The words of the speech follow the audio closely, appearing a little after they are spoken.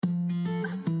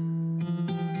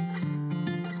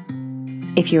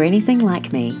If you're anything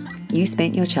like me, you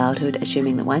spent your childhood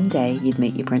assuming that one day you'd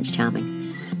meet your Prince Charming.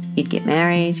 You'd get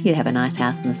married, you'd have a nice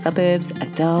house in the suburbs, a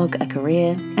dog, a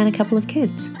career, and a couple of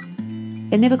kids.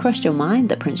 It never crossed your mind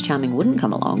that Prince Charming wouldn't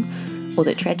come along, or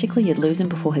that tragically you'd lose him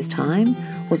before his time,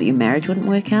 or that your marriage wouldn't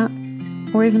work out,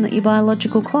 or even that your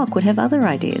biological clock would have other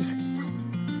ideas.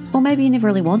 Or maybe you never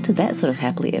really wanted that sort of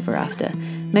happily ever after.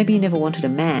 Maybe you never wanted a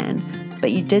man,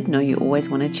 but you did know you always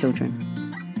wanted children.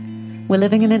 We're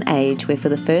living in an age where for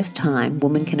the first time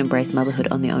women can embrace motherhood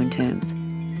on their own terms.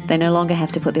 They no longer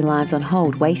have to put their lives on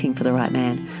hold waiting for the right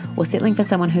man, or settling for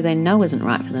someone who they know isn't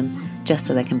right for them, just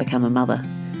so they can become a mother.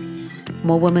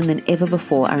 More women than ever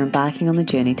before are embarking on the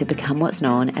journey to become what's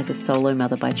known as a solo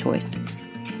mother by choice.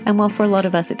 And while for a lot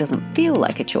of us it doesn't feel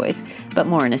like a choice, but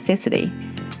more a necessity,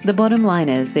 the bottom line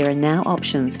is there are now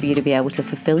options for you to be able to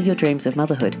fulfill your dreams of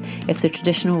motherhood if the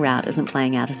traditional route isn't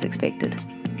playing out as expected.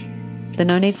 The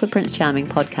No Need for Prince Charming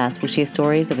podcast will share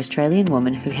stories of Australian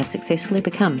women who have successfully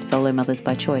become solo mothers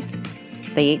by choice.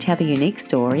 They each have a unique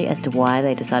story as to why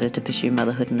they decided to pursue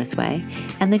motherhood in this way,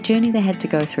 and the journey they had to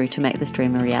go through to make this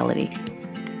dream a reality.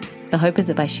 The hope is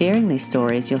that by sharing these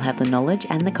stories, you'll have the knowledge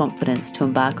and the confidence to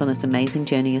embark on this amazing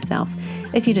journey yourself,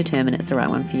 if you determine it's the right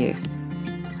one for you.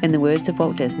 In the words of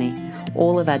Walt Disney,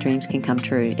 all of our dreams can come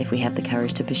true if we have the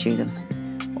courage to pursue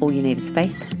them. All you need is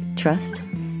faith, trust,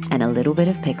 and a little bit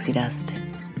of pixie dust.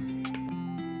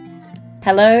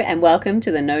 Hello and welcome to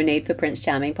the No Need for Prince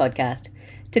Charming podcast.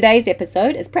 Today's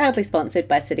episode is proudly sponsored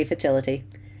by City Fertility.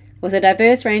 With a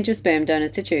diverse range of sperm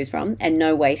donors to choose from and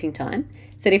no waiting time,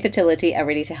 City Fertility are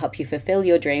ready to help you fulfill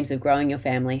your dreams of growing your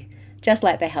family, just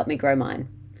like they helped me grow mine.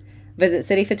 Visit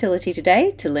City Fertility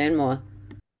today to learn more.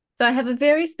 So I have a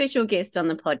very special guest on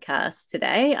the podcast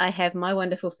today. I have my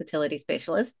wonderful fertility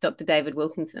specialist, Dr. David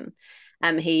Wilkinson.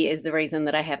 He is the reason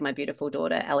that I have my beautiful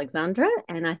daughter, Alexandra,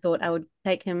 and I thought I would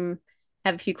take him,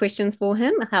 have a few questions for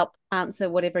him, help answer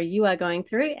whatever you are going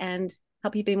through and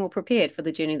help you be more prepared for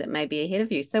the journey that may be ahead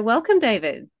of you. So welcome,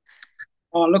 David.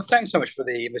 Oh, look, thanks so much for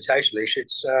the invitation, Alicia.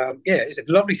 It's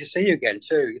lovely to see you again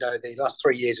too. You know, the last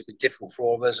 3 years have been difficult for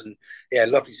all of us, and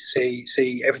lovely to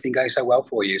see everything going so well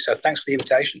for you. So thanks for the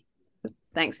invitation.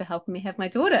 Thanks for helping me have my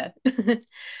daughter.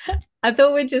 I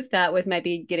thought we'd just start with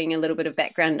maybe getting a little bit of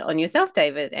background on yourself,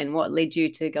 David, and what led you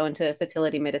to go into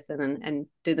fertility medicine and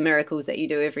do the miracles that you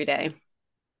do every day.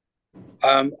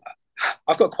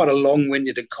 I've got quite a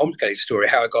long-winded and complicated story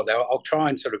how I got there. I'll try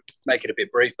and sort of make it a bit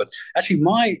brief, but actually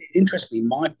interestingly,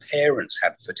 my parents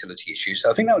had fertility issues. So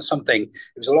I think that was something,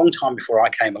 it was a long time before I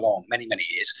came along, many, many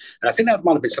years. And I think that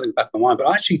might have been something back in my mind, but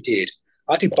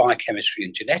I did biochemistry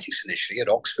and genetics initially at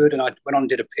Oxford, and I went on and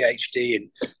did a PhD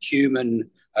in human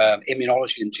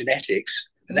immunology and genetics,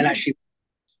 and then actually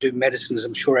do medicine as a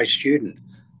mature-age student.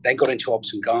 Then got into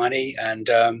obs and gynae,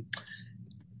 and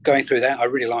going through that, I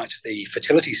really liked the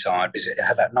fertility side because it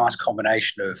had that nice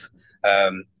combination of,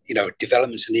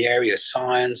 developments in the area of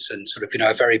science and sort of,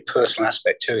 a very personal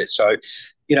aspect to it. So,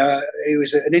 it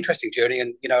was an interesting journey,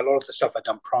 and, a lot of the stuff I'd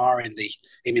done prior in the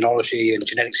immunology and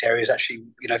genetics areas actually,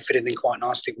 fitted in quite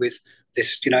nicely with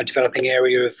this, developing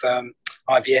area of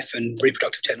IVF and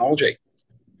reproductive technology.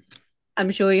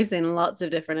 I'm sure you've seen lots of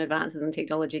different advances in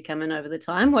technology come in over the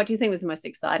time. What do you think was the most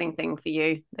exciting thing for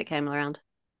you that came around?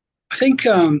 I think,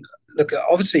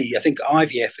 obviously, I think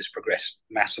IVF has progressed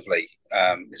massively,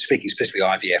 speaking specifically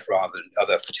IVF rather than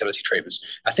other fertility treatments.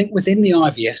 I think within the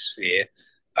IVF sphere,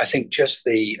 I think just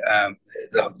the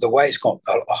way it's got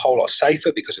a whole lot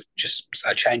safer because of just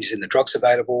changes in the drugs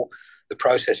available. The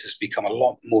process has become a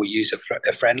lot more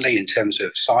user-friendly in terms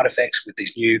of side effects with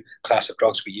these new class of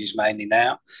drugs we use mainly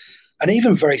now. And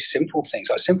even very simple things,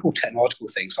 like simple technological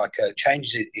things, like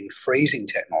changes in freezing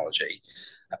technology,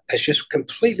 has just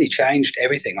completely changed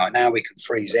everything. Like now we can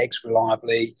freeze eggs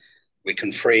reliably, we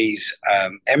can freeze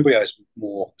embryos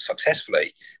more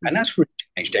successfully, and that's really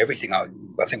changed everything. I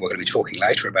think we're going to be talking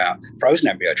later about frozen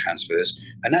embryo transfers,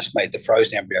 and that's made the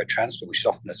frozen embryo transfer, which is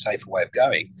often a safer way of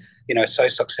going, so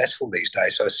successful these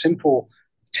days. So a simple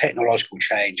technological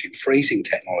change in freezing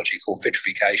technology called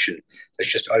vitrification has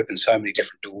just opened so many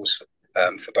different doors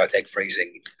for both egg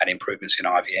freezing and improvements in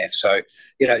IVF. So,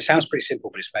 it sounds pretty simple,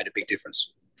 but it's made a big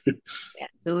difference. Yeah,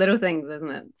 the little things, isn't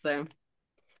it? So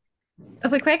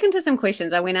if we crack into some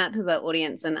questions, I went out to the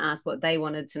audience and asked what they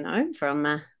wanted to know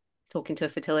from talking to a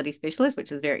fertility specialist,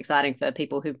 which is very exciting for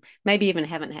people who maybe even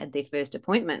haven't had their first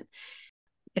appointment.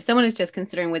 If someone is just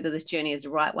considering whether this journey is the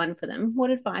right one for them,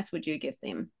 what advice would you give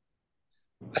them?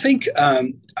 I think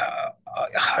I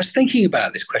was thinking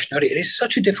about this question earlier. It is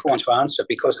such a difficult one to answer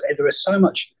because there is so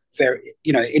much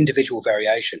individual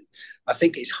variation. I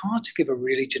think it's hard to give a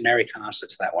really generic answer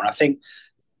to that one. I think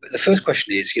the first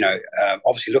question is,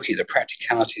 obviously looking at the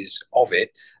practicalities of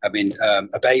it. I mean,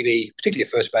 a baby, particularly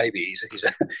a first baby,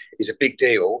 is a big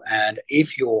deal. And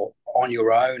if you're on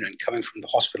your own and coming from the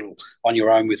hospital on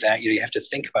your own with that, you have to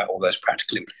think about all those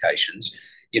practical implications.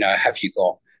 Have you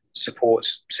got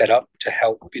supports set up to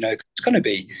help? There's going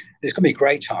to be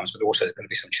great times, but also there's going to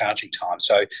be some challenging times.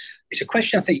 So it's a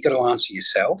question I think you've got to answer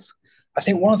yourself. I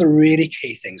think one of the really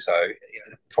key things, though,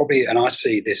 probably, and I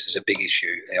see this as a big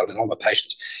issue in a lot of my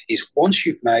patients, is once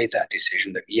you've made that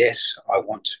decision that, yes, I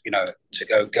want,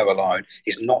 to go alone,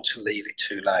 is not to leave it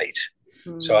too late.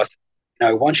 So I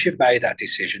once you've made that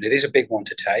decision, it is a big one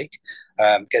to take.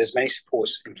 Get as many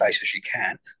supports in place as you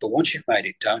can. But once you've made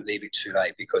it, don't leave it too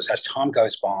late, because as time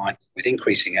goes by, with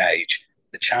increasing age,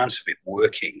 the chance of it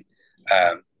working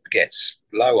gets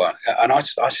lower. And I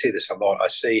see this a lot. I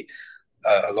see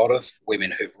a lot of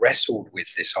women who've wrestled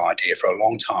with this idea for a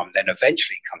long time, then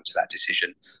eventually come to that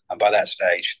decision. And by that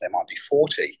stage, they might be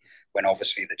 40, when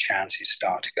obviously the chances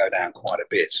start to go down quite a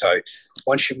bit. So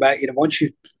once you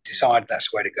decide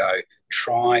that's the way to go,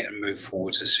 try and move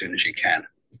forwards as soon as you can.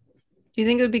 Do you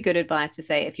think it would be good advice to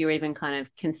say, if you're even kind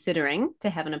of considering to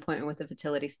have an appointment with a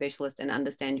fertility specialist, and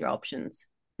understand your options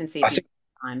and see if you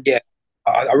have time? Yeah,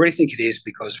 I really think it is,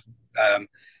 because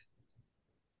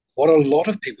what a lot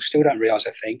of people still don't realise,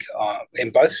 I think, in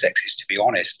both sexes, to be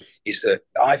honest, is that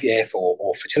IVF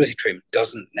or fertility treatment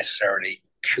doesn't necessarily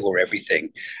cure everything.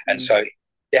 And so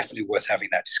definitely worth having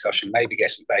that discussion, maybe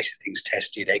get some basic things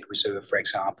tested, egg reserve, for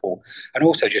example, and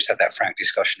also just have that frank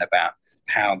discussion about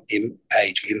how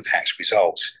age impacts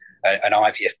results. And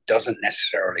IVF doesn't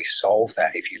necessarily solve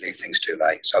that if you leave things too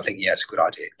late. So I think, yeah, it's a good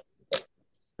idea.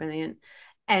 Brilliant.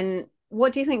 And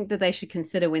what do you think that they should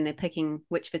consider when they're picking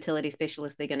which fertility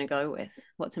specialist they're going to go with?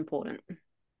 What's important?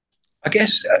 I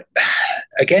guess,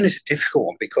 again, it's a difficult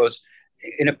one, because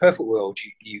in a perfect world,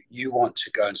 you want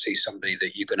to go and see somebody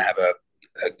that you're going to have a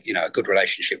good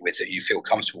relationship with, that you feel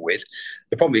comfortable with.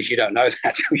 The problem is you don't know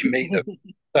that until you meet them.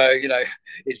 So,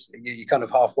 you're kind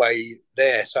of halfway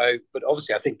there. So, but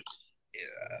obviously I think,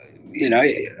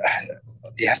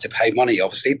 you have to pay money,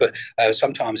 obviously, but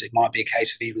sometimes it might be a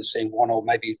case of even seeing one or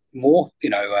maybe more,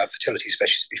 fertility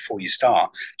specialists before you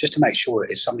start, just to make sure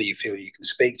it's somebody you feel you can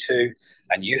speak to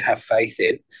and you have faith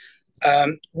in.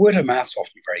 Word of mouth is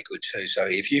often very good too. So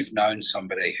if you've known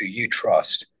somebody who you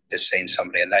trust has seen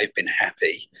somebody and they've been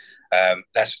happy,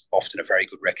 that's often a very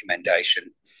good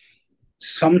recommendation.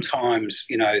 Sometimes,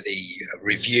 the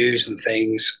reviews and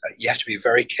things, you have to be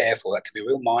very careful. That can be a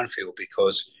real minefield,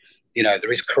 because,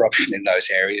 there is corruption in those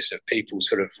areas of people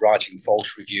sort of writing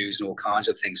false reviews and all kinds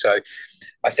of things. So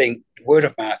I think word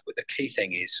of mouth, but the key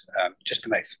thing is just to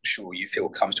make sure you feel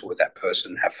comfortable with that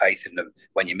person, have faith in them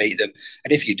when you meet them.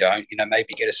 And if you don't,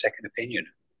 maybe get a second opinion.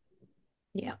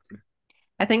 Yeah.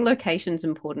 I think location's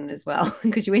important as well,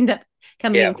 because you end up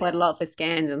coming in quite a lot for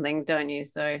scans and things, don't you?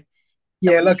 So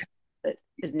that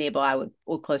is nearby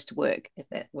or close to work, if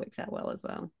that works out well as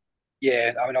well.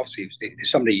 Yeah, I mean, obviously, it's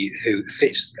somebody who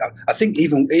fits. I think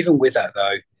even with that,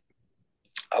 though,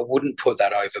 I wouldn't put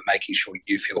that over making sure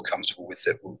you feel comfortable with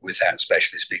that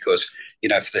specialist, because, for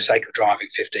the sake of driving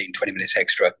 15, 20 minutes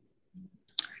extra,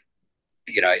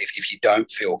 if you don't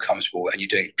feel comfortable and you're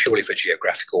doing it purely for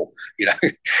geographical,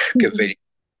 convenience,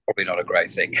 probably not a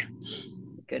great thing.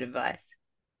 Good advice.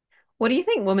 What do you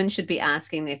think women should be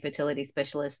asking their fertility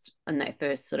specialist in that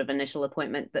first sort of initial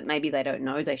appointment that maybe they don't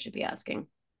know they should be asking?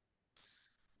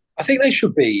 I think they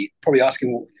should be probably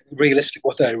asking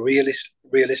what are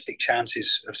realistic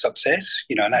chances of success,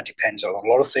 and that depends on a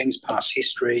lot of things, past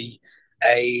history,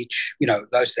 age,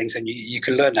 those things. And you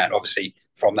can learn that, obviously,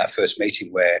 from that first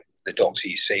meeting, where the doctor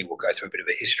you see will go through a bit of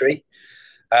a history.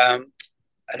 And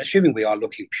assuming we are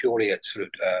looking purely at sort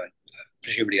of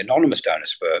presumably anonymous donor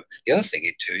sperm, the other thing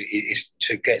is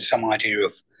to get some idea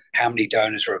of how many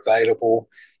donors are available,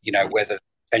 whether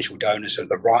potential donors are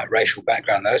the right racial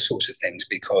background, those sorts of things,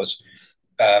 because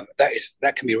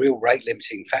that can be a real rate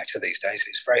limiting factor these days.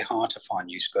 It's very hard to find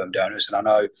new sperm donors, and I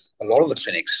know a lot of the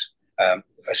clinics are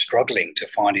struggling to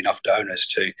find enough donors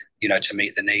to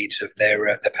meet the needs of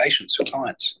their patients or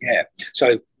clients. Yeah,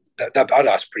 so I'd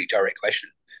ask a pretty direct question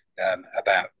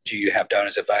about, do you have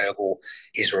donors available?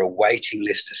 Is there a waiting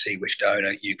list to see which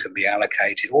donor you can be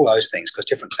allocated? All those things, because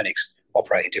different clinics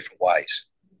operate in different ways.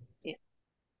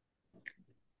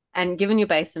 And given you're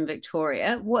based in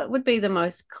Victoria, what would be the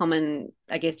most common,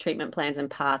 I guess, treatment plans and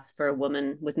paths for a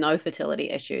woman with no fertility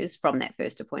issues from that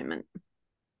first appointment?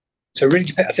 So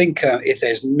really, I think if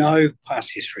there's no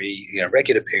past history,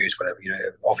 regular periods, whatever,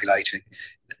 ovulating,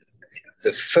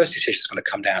 the first decision is going to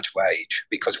come down to age,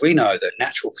 because we know that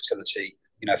natural fertility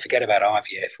forget about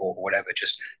IVF or whatever.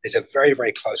 Just there's a very,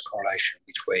 very close correlation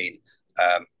between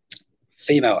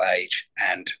female age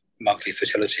and monthly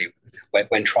fertility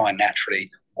when trying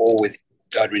naturally or with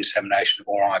donor insemination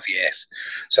or IVF.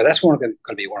 So that's going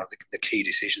to be one of the key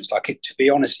decisions. To be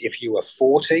honest, if you were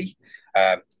 40,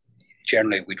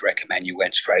 generally we'd recommend you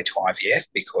went straight to IVF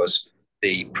because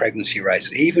the pregnancy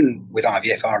rates, even with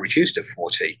IVF, are reduced at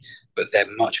 40, but they're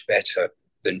much better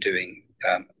than doing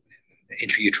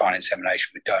intrauterine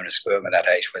insemination with donor sperm at that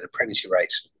age, where the pregnancy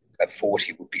rates at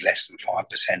 40 would be less than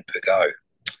 5% per go.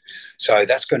 So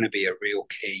that's going to be a real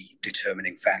key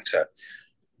determining factor.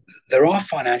 There are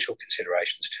financial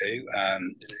considerations too.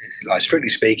 Strictly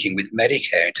speaking, with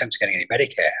Medicare, in terms of getting any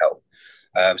Medicare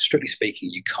help, strictly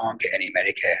speaking, you can't get any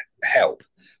Medicare help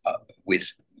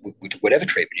with whatever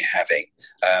treatment you're having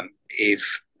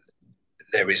if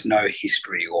there is no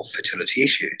history of fertility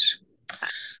issues.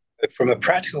 But from a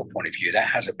practical point of view, that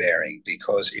has a bearing,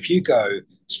 because if you go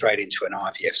straight into an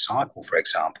IVF cycle, for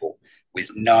example, with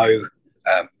no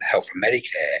help from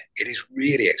Medicare, it is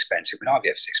really expensive.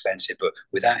 IVF is expensive, but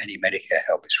without any Medicare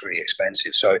help, it's really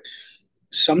expensive. So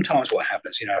sometimes what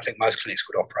happens, I think most clinics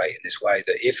would operate in this way,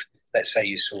 that if, let's say,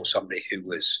 you saw somebody who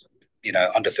was,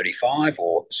 under 35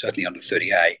 or certainly under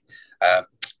 38,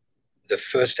 the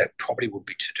first step probably would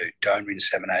be to do donor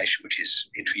insemination, which is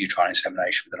intrauterine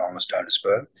insemination with anonymous donor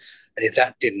sperm. And if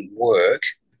that didn't work,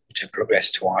 to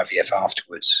progress to IVF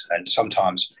afterwards. And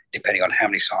sometimes, depending on how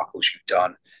many cycles you've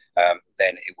done,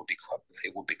 then it would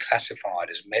be classified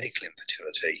as medical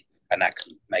infertility, and that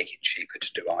can make it cheaper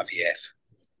to do IVF.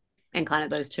 And kind of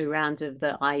those 2 rounds of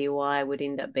the IUI would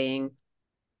end up being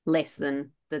less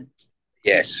than the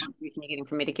contribution you're getting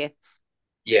from Medicare.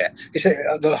 Yeah,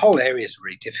 the whole area is a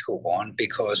really difficult one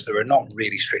because there are not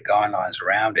really strict guidelines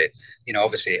around it.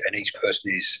 Obviously, and each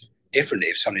person is different.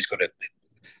 If somebody's got a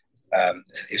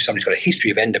history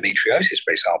of endometriosis,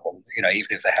 for example, even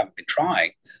if they haven't been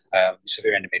trying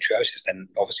severe endometriosis, then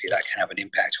obviously that can have an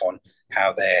impact on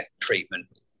how their treatment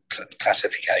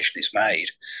classification is made.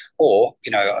 Or,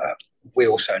 we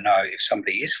also know if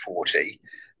somebody is 40,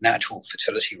 natural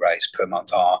fertility rates per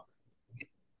month are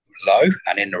low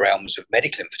and in the realms of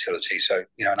medical infertility. So,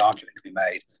 an argument can be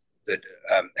made that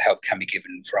help can be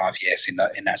given for IVF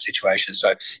in that situation.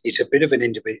 So it's a bit of an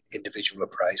individual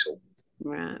appraisal.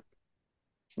 Right.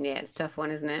 Yeah, it's a tough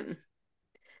one, isn't it?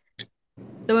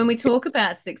 So when we talk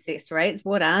about success rates,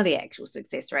 what are the actual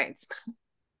success rates?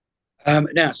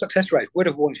 Now, success rate, word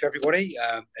of warning to everybody,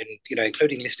 and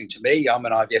including listening to me. I'm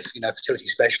an IVF, fertility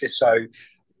specialist. So,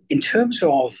 in terms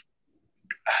of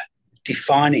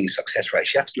defining success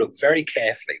rates, you have to look very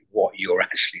carefully what you're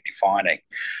actually defining.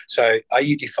 So, are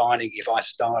you defining, if I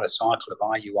start a cycle of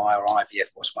IUI or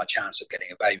IVF, what's my chance of getting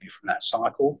a baby from that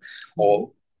cycle?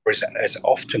 Or as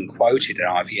often quoted in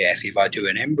IVF, if I do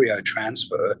an embryo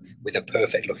transfer with a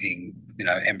perfect looking,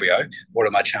 embryo, what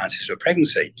are my chances of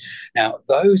pregnancy? Now,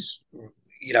 those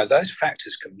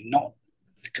factors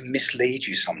can mislead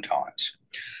you sometimes.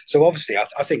 So obviously,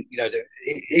 I think,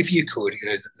 if you could,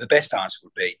 the best answer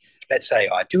would be, let's say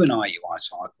I do an IUI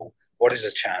cycle, what is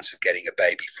the chance of getting a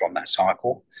baby from that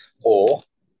cycle? Or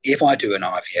if I do an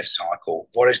IVF cycle,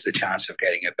 what is the chance of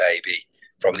getting a baby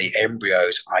from the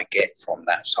embryos I get from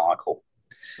that cycle?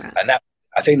 Right. And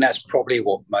I think that's probably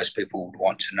what most people would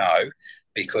want to know,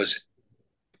 because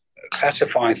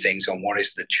classifying things on what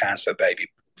is the chance for a baby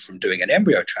from doing an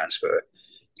embryo transfer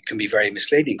can be very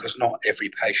misleading, because not every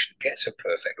patient gets a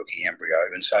perfect looking embryo,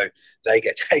 and so they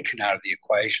get taken out of the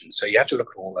equation. So you have to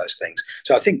look at all those things.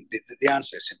 So I think the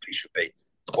answer simply should be,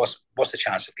 what's the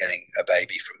chance of getting a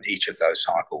baby from each of those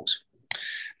cycles?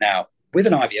 Now, with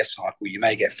an IVF cycle, you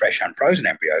may get fresh and frozen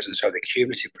embryos, and so the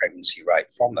cumulative pregnancy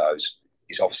rate from those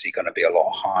is obviously going to be a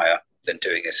lot higher than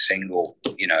doing a single,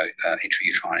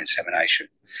 intrauterine insemination.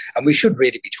 And we should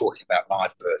really be talking about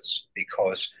live births,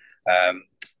 because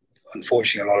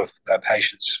unfortunately, a lot of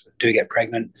patients do get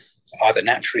pregnant, either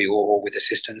naturally or with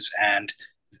assistance, and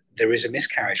there is a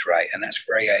miscarriage rate, and that's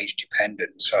very age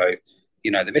dependent. So,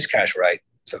 the miscarriage rate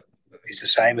is the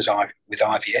same as with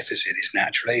IVF as it is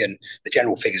naturally, and the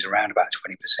general figure is around about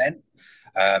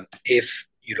 20%. If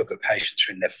you look at patients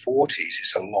who are in their 40s,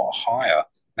 it's a lot higher,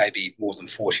 maybe more than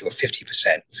 40 or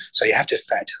 50%. So you have to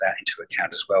factor that into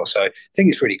account as well. So I think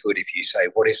it's really good if you say,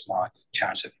 what is my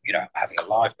chance of, having a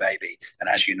live baby? And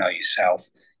as you know yourself,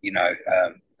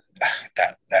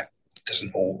 that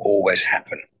doesn't always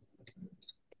happen.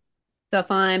 So if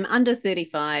I'm under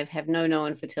 35, have no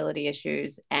known fertility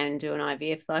issues, and do an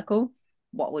IVF cycle,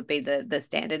 what would be the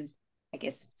standard, I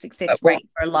guess, success rate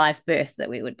for a live birth that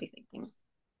we would be thinking?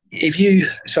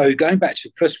 So going back to,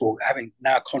 first of all, having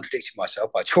now contradicted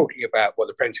myself by talking about what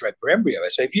the pregnancy rate per embryo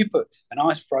is. So if you put a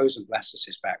nice frozen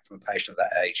blastocyst back from a patient of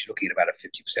that age, you're looking at about a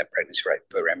 50% pregnancy rate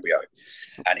per embryo.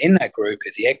 And in that group,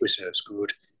 if the egg reserve's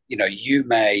good, you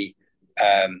may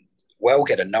well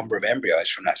get a number of embryos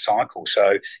from that cycle.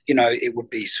 So, it would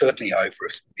be certainly over,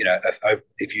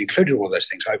 if you included all those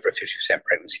things, over a 50%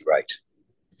 pregnancy rate.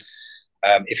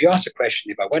 If you ask the question,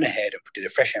 if I went ahead and did a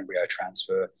fresh embryo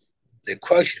transfer, the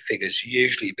quoted figures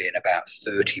usually being about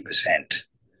 30%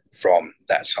 from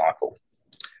that cycle.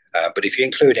 But if you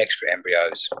include extra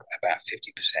embryos, about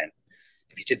 50%.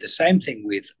 If you did the same thing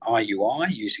with IUI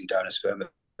using donor sperm at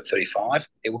 35,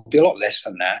 it would be a lot less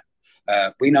than that.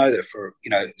 We know that for,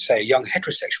 say a young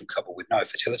heterosexual couple with no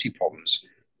fertility problems,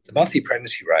 the monthly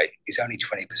pregnancy rate is only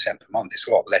 20% per month. It's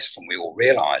a lot less than we all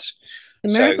realise.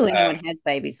 The miracle anyone has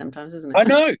babies sometimes, isn't it? I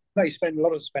know. You spend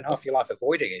half your life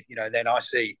avoiding it, and then I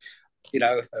see,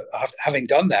 having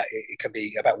done that, it can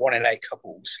be about 1 in 8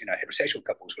 couples, heterosexual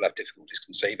couples will have difficulties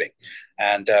conceiving.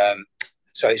 And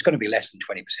so it's going to be less than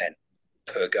 20%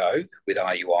 per go with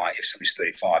IUI if somebody's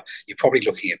 35. You're probably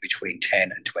looking at between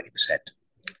 10 and 20%.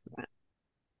 Right.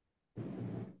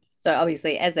 So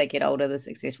obviously, as they get older, the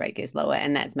success rate gets lower,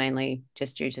 and that's mainly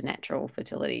just due to natural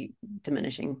fertility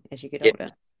diminishing as you get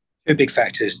older. 2 big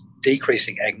factors: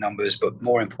 decreasing egg numbers, but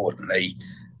more importantly,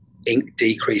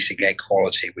 decreasing egg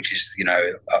quality, which is,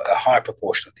 a higher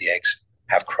proportion of the eggs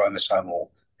have chromosomal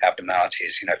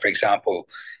abnormalities. For example,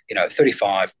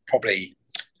 35 probably,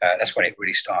 that's when it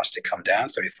really starts to come down,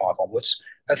 35 onwards.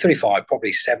 At 35,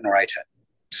 probably 7 or 8,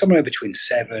 somewhere between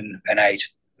 7 and 8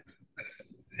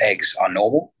 eggs are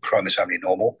normal, chromosomally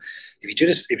normal. If you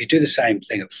do the same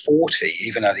thing at 40,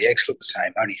 even though the eggs look the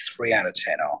same, only 3 out of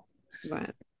 10 are.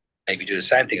 Right. If you do the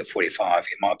same thing at 45,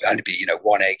 it might only be,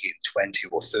 1 egg in 20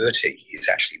 or 30 is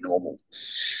actually normal,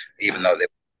 even though they're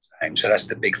the same. So that's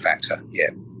the big factor, yeah.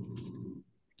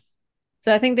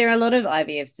 So I think there are a lot of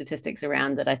IVF statistics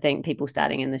around that I think people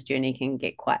starting in this journey can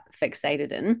get quite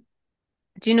fixated in.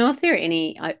 Do you know if there are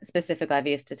any specific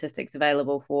IVF statistics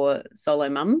available for solo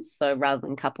mums, so rather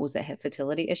than couples that have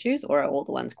fertility issues, or are all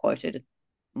the ones quoted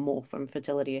more from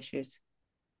fertility issues?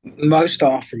 Most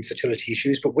are from fertility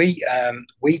issues, but we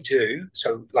do.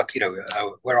 So,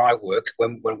 where I work,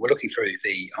 when we're looking through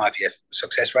the IVF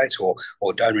success rates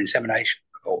or donor insemination,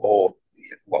 or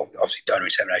well, obviously donor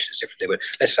insemination is different. But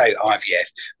let's say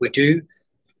IVF, we do.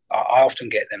 I often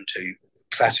get them to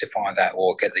classify that,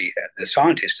 or get the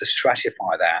scientists to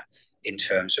stratify that in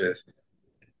terms of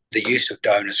the use of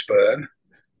donor sperm,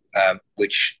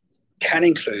 which can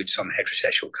include some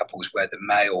heterosexual couples where the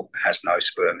male has no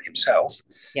sperm himself.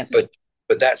 Yep.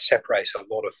 But that separates a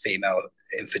lot of female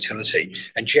infertility.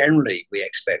 And generally, we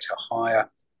expect a higher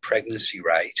pregnancy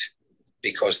rate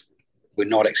because we're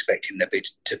not expecting there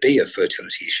to be a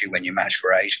fertility issue when you match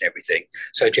for age and everything.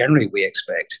 So generally, we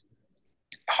expect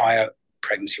higher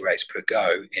pregnancy rates per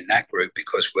go in that group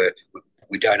because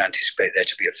we don't anticipate there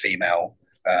to be a female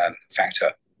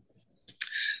factor.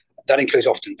 That includes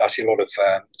often, I see a lot of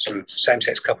sort of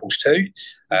same-sex couples too,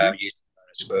 using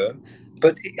sperm.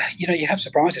 But, you have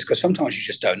surprises because sometimes you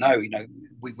just don't know.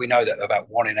 We know that about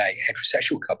 1 in 8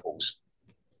 heterosexual couples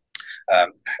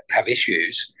have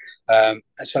issues. And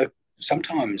so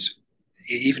sometimes,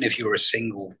 even if you're a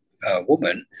single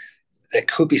woman, there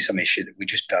could be some issue that we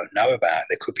just don't know about.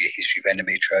 There could be a history of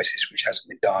endometriosis which hasn't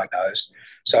been diagnosed.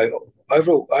 So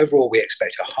overall, we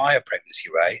expect a higher pregnancy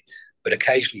rate, but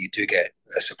occasionally you do get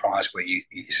a surprise where you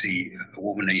see a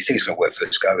woman and you think it's going to work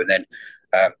first go, and then,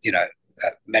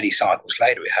 many cycles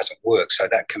later it hasn't worked. So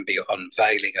that can be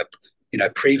unveiling a,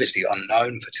 previously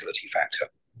unknown fertility factor.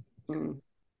 Mm.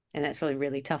 And that's really,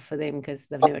 really tough for them because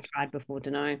they've never tried before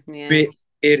to know. Yeah.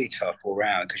 Really tough all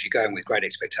round because you're going with great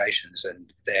expectations,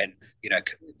 and then,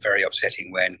 very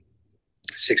upsetting when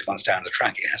 6 months down the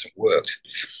track it hasn't worked.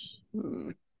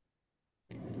 Mm.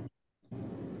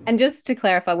 And just to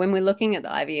clarify, when we're looking at the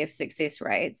IVF success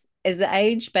rates, is the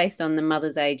age based on the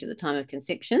mother's age at the time of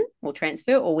conception or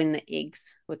transfer, or when the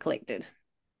eggs were collected?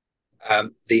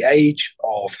 The age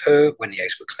of her when the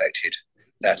eggs were collected.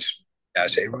 That's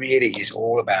so it really is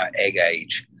all about egg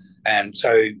age. And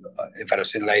so, in fact, I've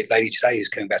seen a lady today who's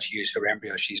coming back to use her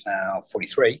embryo. She's now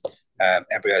 43.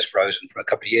 Embryos frozen from a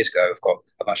couple of years ago have got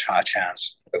a much higher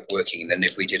chance of working than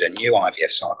if we did a new IVF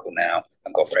cycle now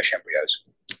and got fresh embryos.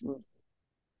 Mm.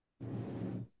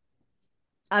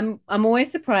 I'm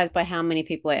always surprised by how many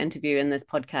people I interview in this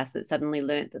podcast that suddenly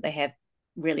learnt that they have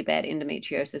really bad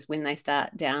endometriosis when they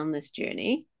start down this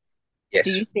journey. Yes.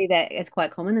 Do you see that as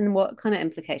quite common, and what kind of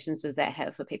implications does that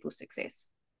have for people's success?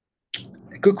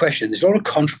 Good question. There's a lot of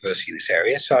controversy in this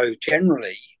area. So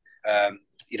generally,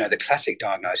 the classic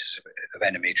diagnosis of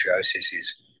endometriosis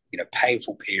is,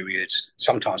 painful periods,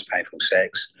 sometimes painful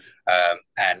sex,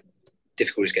 and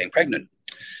difficulties getting pregnant.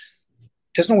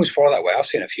 It doesn't always follow that way. I've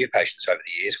seen a few patients over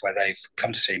the years where they've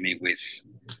come to see me with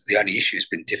the only issue has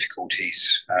been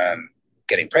difficulties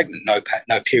getting pregnant, no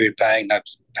period pain, no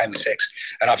pain with sex,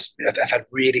 and I've had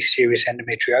really serious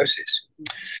endometriosis.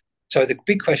 So the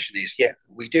big question is,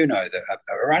 we do know that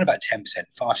around about 10%,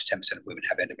 5 to 10% of women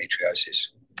have endometriosis.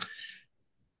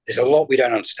 There's a lot we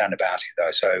don't understand about it, though.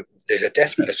 So there's a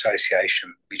definite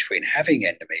association between having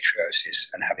endometriosis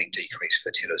and having decreased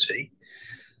fertility.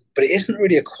 But it isn't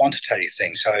really a quantitative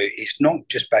thing. So it's not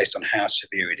just based on how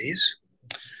severe it is.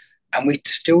 And we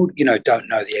still, don't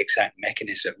know the exact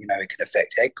mechanism. It can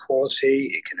affect egg quality.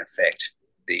 It can affect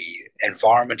the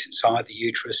environment inside the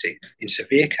uterus. In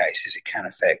severe cases, it can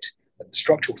affect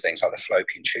structural things like the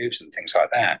fallopian tubes and things like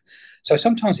that. So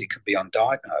sometimes it could be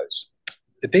undiagnosed.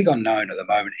 The big unknown at the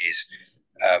moment is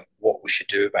what we should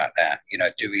do about that.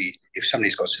 If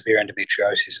somebody's got severe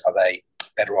endometriosis, are they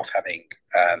better off having,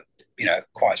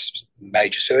 quite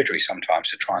major surgery sometimes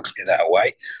to try and clear that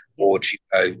away? Or do you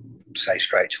go, say,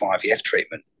 straight to IVF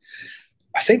treatment?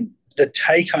 I think the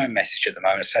take-home message at the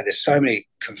moment, so there's so many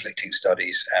conflicting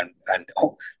studies and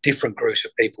different groups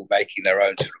of people making their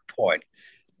own sort of point.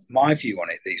 My view on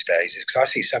it these days is, because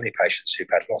I see so many patients who've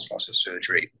had lots of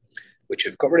surgery, which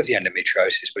have got rid of the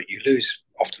endometriosis, but you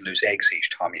often lose eggs each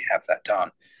time you have that done.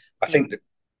 I think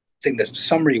the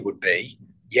summary would be,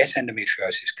 yes,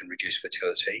 endometriosis can reduce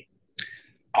fertility.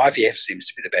 IVF seems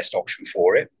to be the best option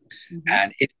for it. Mm-hmm.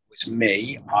 And if it was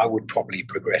me, I would probably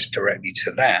progress directly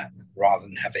to that rather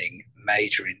than having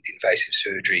major invasive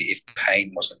surgery if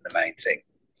pain wasn't the main thing.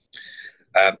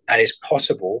 And it's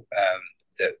possible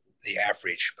that the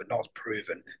average, but not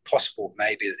proven, possible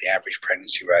maybe that the average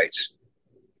pregnancy rates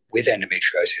with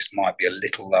endometriosis might be a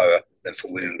little lower than for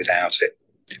women without it,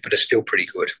 but it's still pretty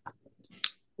good.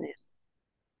 Yeah.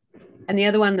 And the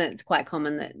other one that's quite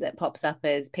common that pops up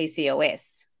is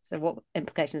PCOS. So what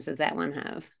implications does that one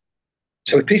have?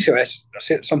 So with PCOS,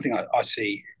 something I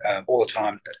see all the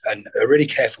time, and a really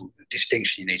careful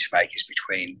distinction you need to make is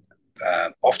between,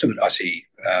 often I see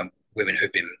women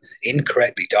who've been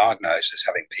incorrectly diagnosed as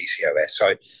having PCOS.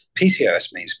 So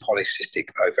PCOS means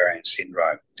polycystic ovarian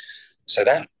syndrome. So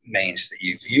that means that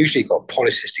you've usually got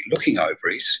polycystic looking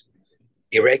ovaries,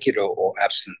 irregular or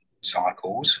absent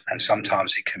cycles, and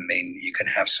sometimes it can mean you can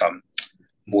have some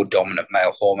more dominant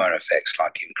male hormone effects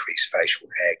like increased facial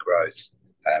hair growth,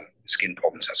 skin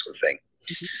problems, that sort of thing.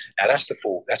 Mm-hmm. Now that's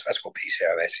what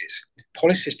PCOS is.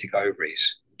 Polycystic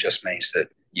ovaries just means that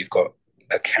you've got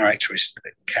a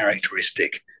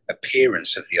characteristic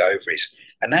appearance of the ovaries,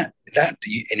 and that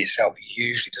in itself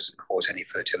usually doesn't cause any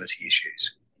fertility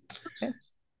issues. Okay.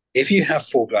 If you have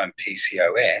full-blown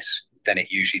PCOS, then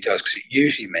it usually does, because it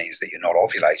usually means that you're not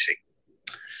ovulating.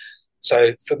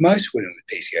 So for most women with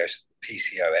PCOS,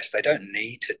 they don't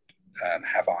need to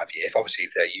have IVF. Obviously,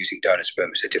 if they're using donor sperm,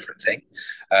 it's a different thing.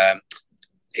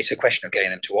 It's a question of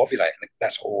getting them to ovulate, and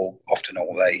that's often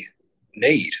all they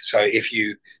need. So if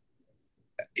you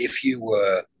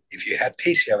had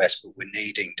PCOS but were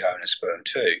needing donor sperm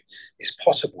too, it's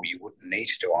possible you wouldn't need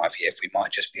to do IVF. We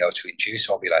might just be able to induce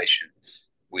ovulation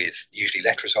with usually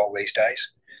letrozole these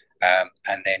days,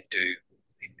 and then do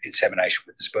insemination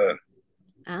with the sperm.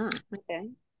 Okay.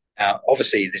 Now,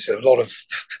 obviously, there's a lot of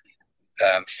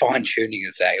fine-tuning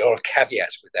of that, a lot of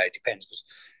caveats with that. It depends, because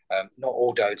not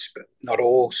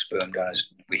all sperm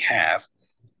donors we have,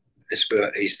 the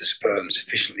sperm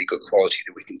sufficiently good quality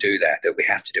that we can do that we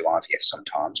have to do IVF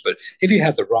sometimes. But if you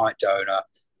have the right donor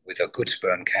with a good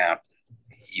sperm count,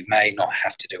 you may not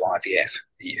have to do IVF.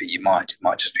 It might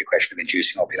just be a question of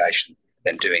inducing ovulation,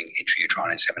 then doing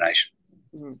intrauterine insemination.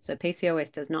 So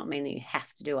PCOS does not mean that you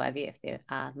have to do IVF. There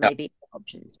are maybe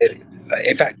options.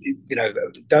 In fact,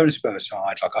 donor sperm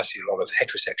aside, like I see a lot of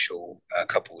heterosexual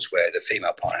couples where the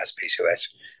female partner has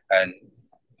PCOS, and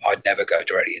I'd never go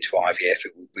directly into IVF.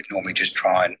 We'd normally just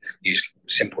try and use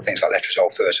simple things like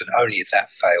letrozole first, and only if that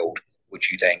failed would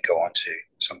you then go on to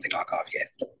something like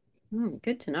IVF.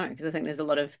 Good to know, because I think there's a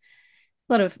lot of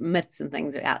myths and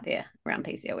things out there around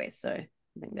PCOS. So I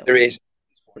think there is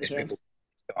people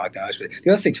diagnosed with it.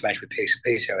 The other thing to mention with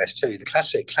PCOS too,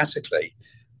 classically,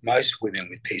 most women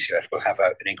with PCOS will have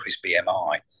an increased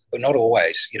BMI, but not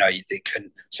always. They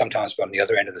can sometimes be on the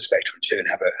other end of the spectrum too and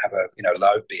have a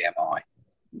low BMI.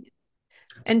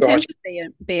 In terms of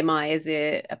BMI, is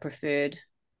there a preferred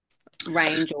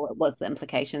range, or what's the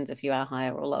implications if you are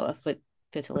higher or lower for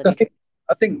fertility?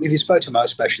 I think if you spoke to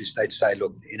most specialists, they'd say,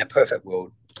 look, in a perfect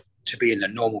world, to be in the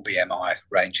normal BMI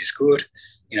range is good.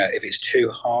 If it's too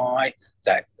high,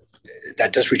 that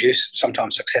that does reduce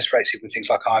sometimes success rates with things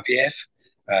like IVF.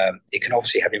 It can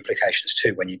obviously have implications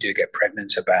too when you do get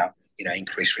pregnant about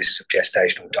increased risks of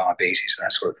gestational diabetes and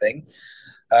that sort of thing.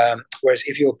 Whereas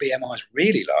if your BMI is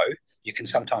really low, you can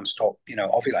sometimes stop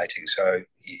ovulating. So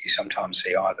you sometimes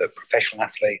see either professional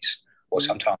athletes or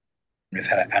sometimes who've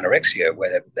had anorexia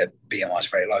where their BMI is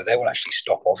very low, they will actually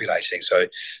stop ovulating. So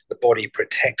the body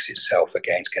protects itself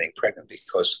against getting pregnant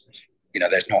because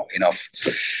there's not enough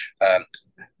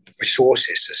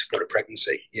resources to support a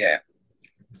pregnancy. Yeah.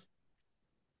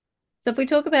 So if we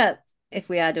talk about if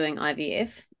we are doing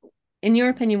IVF, in your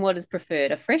opinion, what is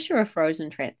preferred, a fresh or a frozen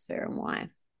transfer, and why?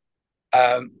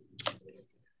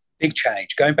 Big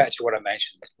change. Going back to what I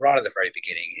mentioned right at the very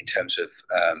beginning in terms of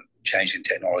changing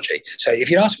technology. So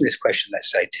if you'd asked me this question,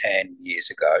 let's say 10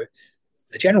 years ago,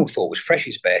 the general thought was fresh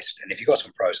is best. And if you've got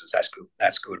some frozens,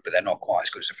 that's good, but they're not quite as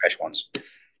good as the fresh ones.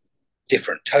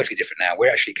 Different, totally different now.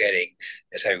 We're actually getting,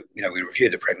 so, we review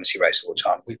the pregnancy rates all the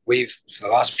time. We've for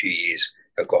the last few years,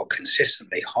 have got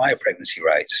consistently higher pregnancy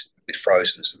rates with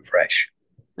frozens than fresh.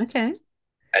 Okay.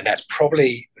 And that's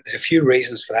probably, there's a few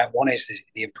reasons for that. One is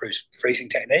the improved freezing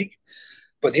technique.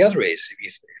 But the other is, if you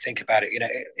think about it,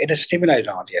 in a stimulated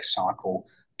IVF cycle,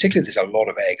 particularly if there's a lot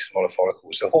of eggs, a lot of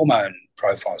follicles, the hormone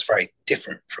profile is very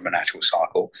different from a natural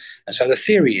cycle. And so the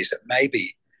theory is that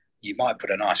maybe you might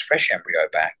put a nice fresh embryo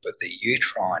back, but the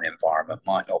uterine environment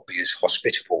might not be as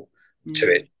hospitable to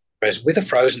it. Whereas with a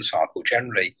frozen cycle,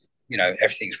 generally,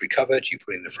 everything's recovered, you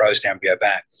put in the frozen embryo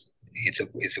back. If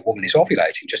the woman is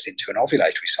ovulating, just into an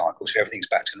ovulatory cycle, so everything's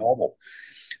back to normal.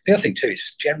 The other thing too,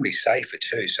 it's generally safer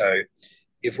too. So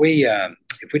if we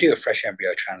do a fresh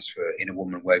embryo transfer in a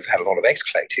woman where we've had a lot of eggs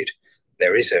collected,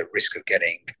 there is a risk of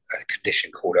getting a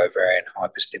condition called ovarian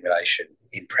hyperstimulation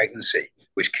in pregnancy,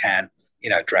 which can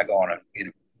drag on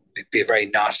and be a very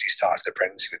nasty start to the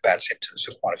pregnancy with bad symptoms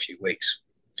for quite a few weeks.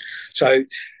 So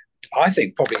I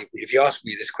think probably if you ask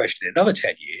me this question in another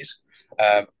 10 years,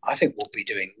 I think we'll be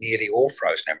doing nearly all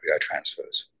frozen embryo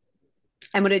transfers.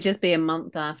 And would it just be a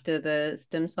month after the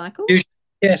stim cycle?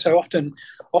 Yeah, so often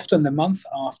the month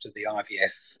after the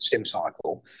IVF stim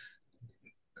cycle,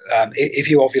 if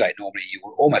you ovulate normally, you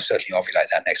will almost certainly ovulate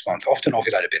that next month. Often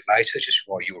ovulate a bit later, just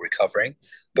while you're recovering.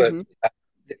 But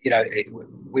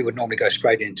we would normally go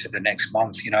straight into the next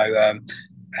month, and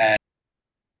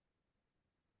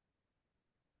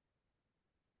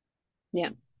yeah.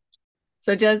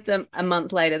 So just a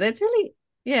month later. That's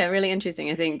really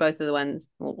interesting. I think both of the ones,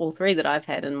 all three that I've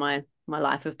had in my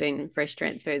life have been fresh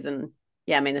transfers. And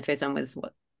the first one was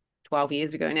 12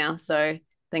 years ago now. So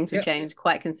things have changed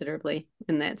quite considerably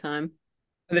in that time.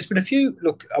 And there's been a few,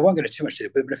 look, I won't go into too much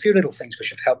detail, but a few little things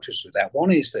which have helped us with that.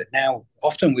 One is that now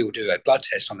often we will do a blood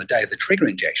test on the day of the trigger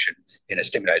injection in a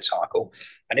stimulated cycle.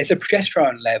 And if the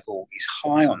progesterone level is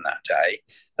high on that day,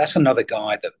 that's another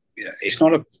guide that, it's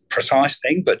not a precise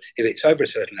thing, but if it's over a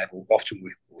certain level, often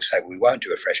we will say we won't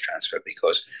do a fresh transfer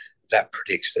because that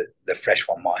predicts that the fresh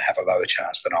one might have a lower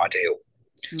chance than ideal.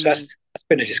 So that's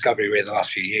been a discovery really in the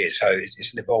last few years. So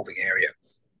it's an evolving area.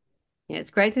 Yeah, it's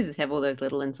great to just have all those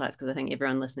little insights because I think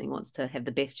everyone listening wants to have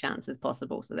the best chances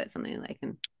possible. So that's something that they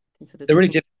can consider. The really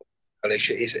difficult,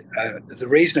 Alicia, is the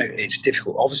reason it's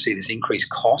difficult. Obviously, there's increased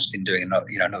cost in doing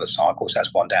another cycle. So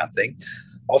that's one down thing.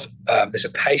 There's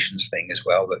a patience thing as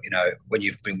well that, when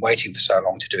you've been waiting for so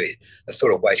long to do it, the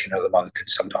thought of waiting another month can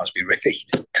sometimes be really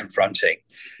confronting.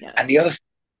 Yeah. And the other thing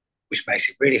which makes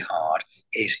it really hard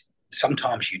is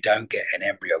sometimes you don't get an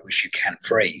embryo which you can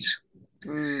freeze.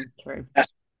 True.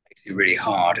 That's really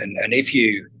hard. And if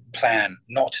you plan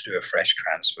not to do a fresh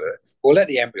transfer, we'll let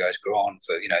the embryos grow on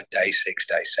for day 6,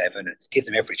 day 7, and give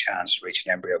them every chance to reach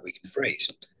an embryo we can freeze.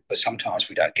 But sometimes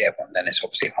we don't get one, then it's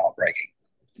obviously heartbreaking.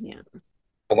 Yeah.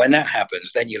 And when that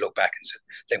happens, then you look back and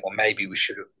think, well, maybe we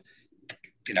should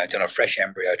have done a fresh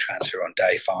embryo transfer on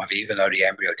day 5, even though the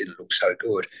embryo didn't look so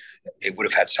good. It would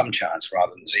have had some chance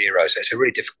rather than zero. So it's a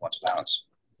really difficult one to balance.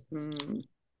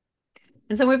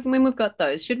 And so when we've got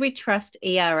those, should we trust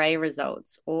ERA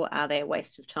results or are they a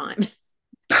waste of time?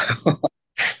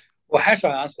 Well, how should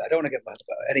I answer that? I don't want to get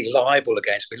any libel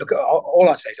against me. Look, all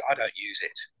I say is I don't use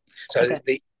it. So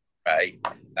the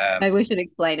ERA... maybe we should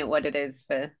explain it, what it is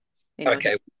for...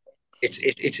 Okay.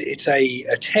 It's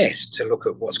a test to look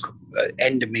at what's called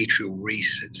endometrial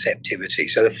receptivity.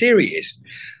 So the theory is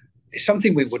it's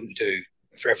something we wouldn't do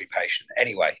for every patient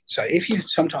anyway. So if you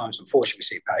sometimes, unfortunately,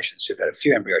 see patients who've had a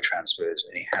few embryo transfers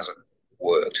and it hasn't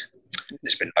worked,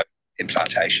 there's been no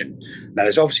implantation. Now,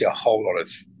 there's obviously a whole lot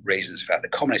of reasons for that. The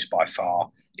commonest by far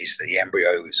is that the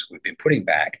embryos we've been putting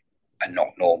back are not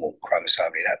normal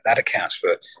chromosomally. That accounts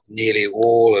for nearly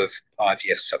all of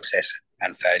IVF success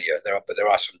and failure. But there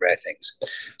are some rare things.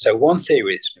 So one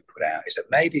theory that's been put out is that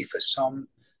maybe for some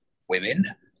women,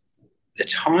 the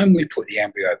time we put the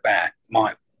embryo back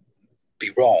might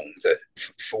be wrong, that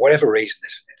for whatever reason,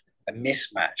 there's a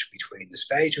mismatch between the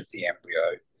stage of the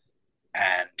embryo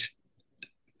and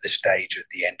the stage of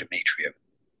the endometrium.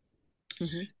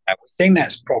 Mm-hmm. And we think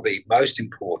that's probably most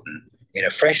important in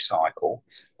a fresh cycle,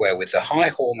 where with the high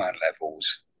hormone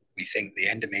levels, we think the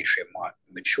endometrium might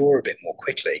mature a bit more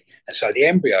quickly. And so uh, the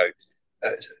embryo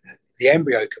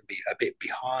can be a bit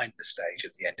behind the stage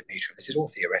of the endometrium. This is all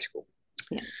theoretical.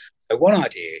 Yeah. So one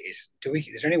idea is,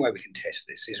 is there any way we can test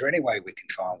this? Is there any way we can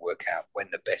try and work out when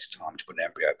the best time to put an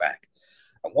embryo back?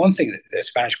 And one thing that the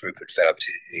Spanish group had developed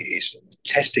is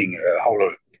testing a whole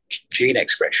lot of gene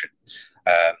expression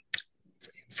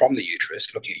from the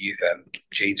uterus, looking at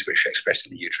genes which are expressed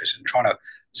in the uterus and trying to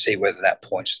see whether that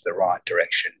points to the right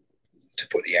direction to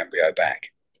put the embryo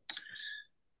back.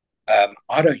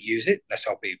 I don't use it, unless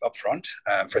I'll be upfront,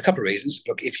 for a couple of reasons.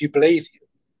 Look, if you believe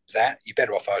that, you're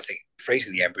better off, I think,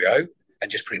 freezing the embryo and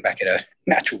just putting it back in a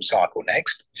natural cycle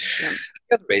next. Yeah.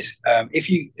 The other is, and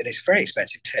it's a very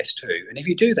expensive test too, and if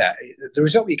you do that, the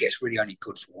result you get is really only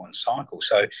good for one cycle.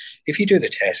 So if you do the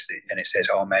test and it says,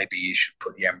 oh, maybe you should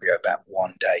put the embryo back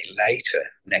one day later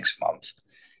next month,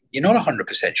 you're not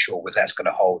 100% sure whether that's going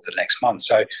to hold the next month.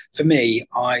 So for me,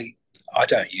 I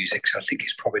don't use it because I think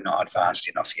it's probably not advanced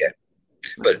enough yet.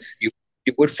 But you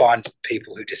would find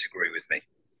people who disagree with me.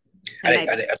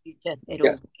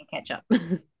 It'll catch up.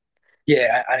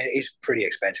 Yeah, and it is pretty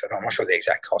expensive. I'm not sure the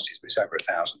exact cost is, but it's over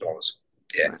 $1,000.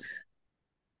 Yeah. Right.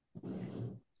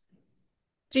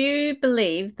 Do you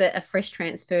believe that a fresh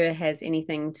transfer has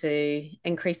anything to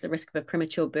increase the risk of a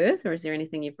premature birth, or is there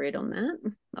anything you've read on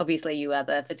that? Obviously, you are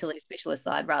the fertility specialist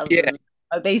side rather than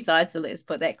the OB side, so let's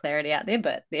put that clarity out there.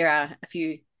 But there are a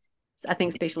few, I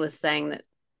think, specialists saying that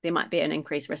there might be an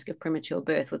increased risk of premature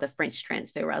birth with a French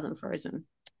transfer rather than frozen.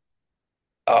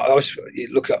 I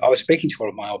was speaking to one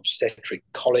of my obstetric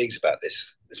colleagues about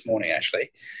this morning,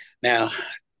 actually. Now,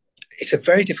 it's a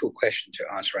very difficult question to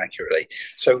answer accurately.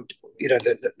 So,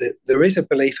 there is a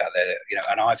belief out there that,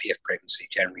 an IVF pregnancy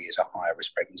generally is a higher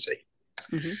risk pregnancy.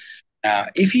 Mm-hmm. Now,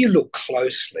 if you look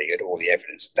closely at all the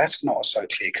evidence, that's not so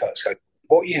clear cut. So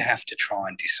what you have to try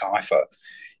and decipher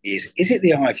is it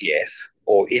the IVF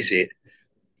or is it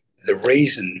the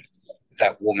reason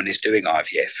that woman is doing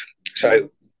IVF? So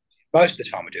most of the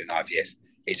time we're doing IVF,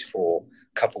 it's for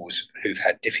couples who've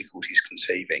had difficulties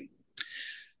conceiving.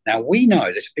 Now, we know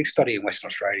there's a big study in Western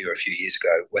Australia a few years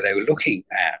ago where they were looking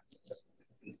at,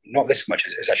 not this much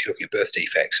as actually looking at birth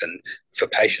defects and for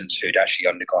patients who'd actually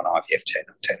undergone IVF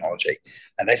technology.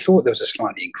 And they thought there was a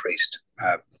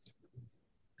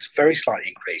very slightly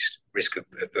increased risk of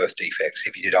birth defects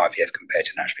if you did IVF compared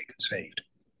to naturally conceived.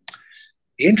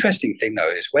 The interesting thing,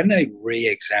 though, is when they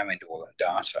re-examined all that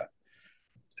data,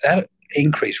 that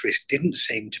increased risk didn't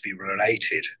seem to be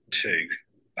related to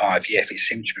IVF. It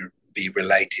seemed to be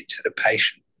related to the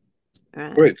patient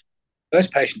group. Those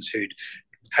patients who'd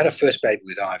had a first baby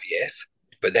with IVF,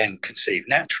 but then conceived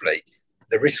naturally,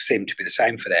 the risk seemed to be the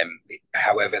same for them,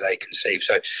 however they conceive.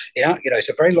 So, it's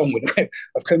a very long-winded way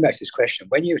of coming back to this question.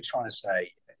 When you're trying to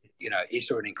say, is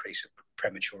there an increase of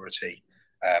prematurity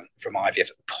from IVF?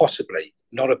 Possibly,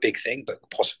 not a big thing, but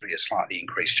possibly a slightly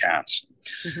increased chance.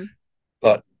 Mm-hmm.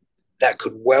 But that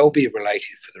could well be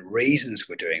related for the reasons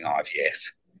we're doing IVF,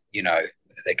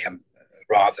 they can,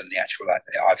 rather than the actual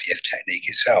IVF technique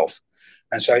itself.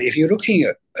 And so if you're looking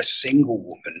at a single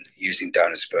woman using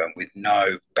donor sperm with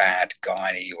no bad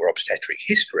gynae or obstetric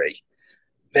history,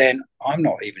 then I'm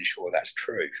not even sure that's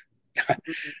true.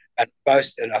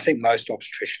 Mm-hmm. and I think most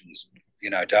obstetricians,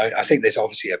 don't. I think there's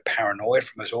obviously a paranoia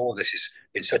from us all. This has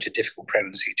been such a difficult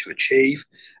pregnancy to achieve.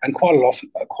 And quite a lot of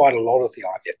the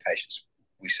IVF patients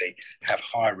we see have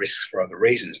higher risks for other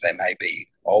reasons. They may be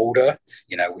older,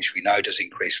 which we know does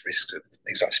increase risk of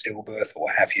things like stillbirth or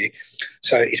what have you.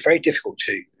 So it's very difficult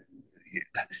to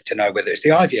know whether it's the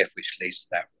IVF which leads to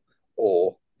that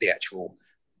or the actual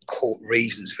core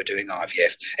reasons for doing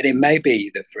IVF. And it may be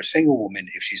that for a single woman,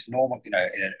 if she's normal,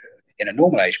 in a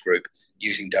normal age group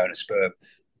using donor sperm,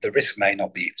 the risk may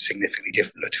not be significantly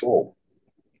different at all.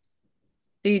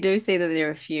 So you do see that there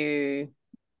are a few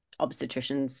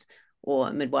obstetricians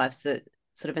or midwives that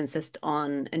sort of insist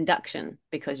on induction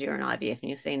because you're an IVF and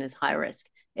you're seen as high risk.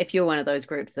 If you're one of those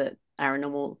groups that are a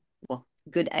normal,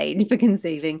 good age for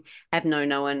conceiving, have no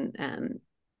known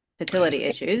fertility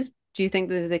issues, do you think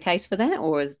there's a case for that,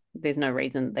 or there's no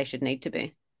reason they should need to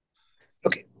be?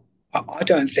 Look, I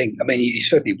don't think, you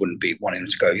certainly wouldn't be wanting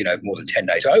to go, more than 10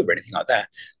 days over or anything like that.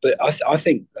 But I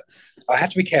think I have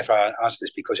to be careful I answer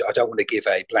this because I don't want to give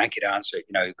a blanket answer,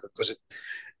 because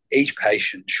each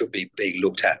patient should be being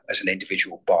looked at as an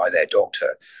individual by their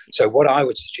doctor. So what I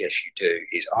would suggest you do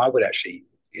is I would actually,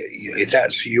 if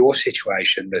that's your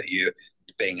situation that you're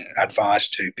being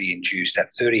advised to be induced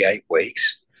at 38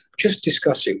 weeks, just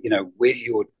discuss it,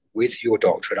 with your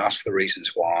doctor and ask for the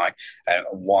reasons why, and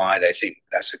why they think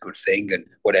that's a good thing and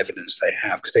what evidence they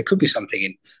have, because there could be something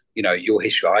in your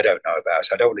history I don't know about,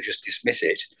 so I don't want to just dismiss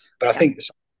it. But I think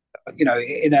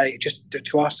just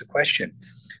to ask the question.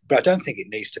 But I don't think it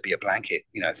needs to be a blanket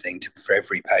thing for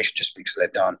every patient just because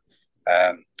they've done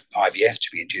IVF to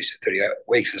be induced at 38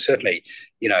 weeks. And certainly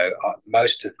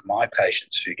most of my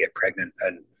patients who get pregnant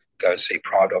and go and see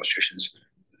private obstetricians,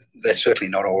 they're certainly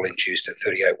not all induced at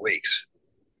 38 weeks.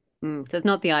 So it's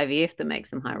not the IVF that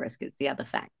makes them high risk, it's the other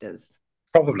factors.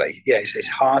 Probably, yes. It's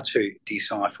hard to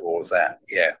decipher all of that,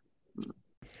 yeah.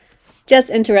 Just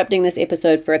interrupting this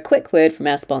episode for a quick word from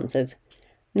our sponsors.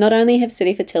 Not only have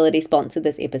City Fertility sponsored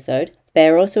this episode, they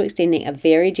are also extending a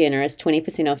very generous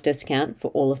 20% off discount for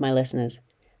all of my listeners.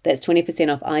 That's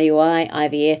 20% off IUI,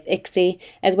 IVF, ICSI,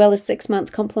 as well as 6 months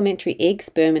complimentary egg,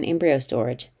 sperm and embryo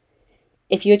storage.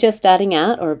 If you're just starting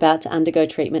out or about to undergo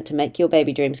treatment to make your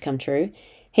baby dreams come true,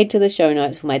 head to the show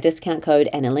notes for my discount code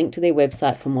and a link to their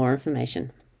website for more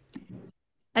information.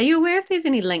 Are you aware if there's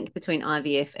any link between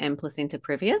IVF and placenta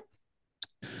previa?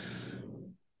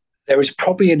 There is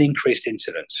probably an increased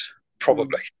incidence,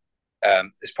 probably.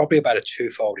 There's probably about a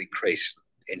twofold increased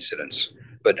incidence.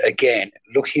 But again,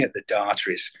 looking at the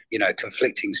data is,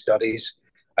 conflicting studies.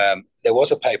 There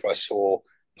was a paper I saw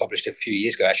published a few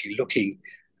years ago actually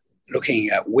looking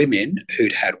at women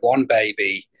who'd had one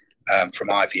baby from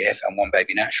IVF and one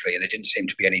baby naturally, and there didn't seem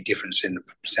to be any difference in the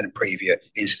placenta previa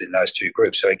incidence in those two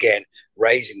groups. So again,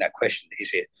 raising that question,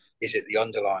 is it the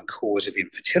underlying cause of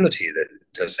infertility that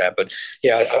does that? But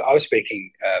yeah, I was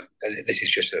speaking, this is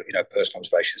just a personal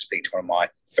observation, speaking to one of my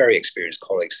very experienced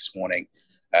colleagues this morning,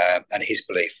 and his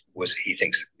belief was he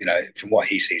thinks, from what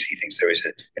he sees, he thinks there is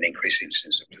an increased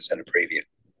incidence of placenta previa.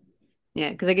 Yeah,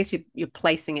 because I guess you're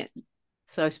placing it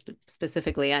so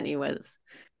specifically, aren't you?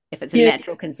 If it's a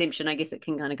natural conception, I guess it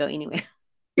can kind of go anywhere.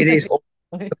 It is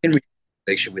in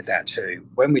relation with that too.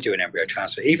 When we do an embryo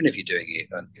transfer, even if you're doing it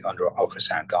under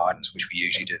ultrasound guidance, which we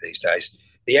usually do these days,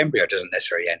 the embryo doesn't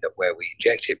necessarily end up where we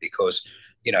inject it because,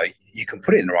 you can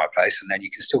put it in the right place and then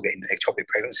you can still get ectopic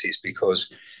pregnancies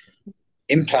because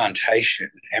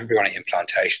embryonic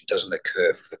implantation doesn't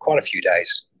occur for quite a few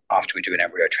days after we do an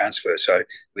embryo transfer. So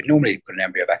we'd normally put an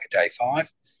embryo back at day 5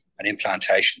 and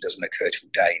implantation doesn't occur till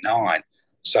day 9.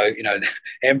 So, the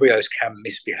embryos can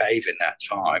misbehave in that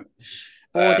time.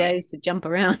 4 days to jump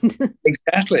around.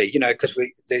 Exactly, because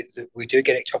we do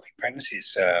get ectopic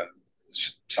pregnancies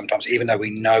sometimes, even though we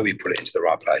know we put it into the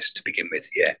right place to begin with,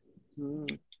 yeah. So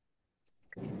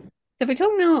if we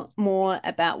talk now more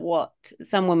about what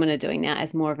some women are doing now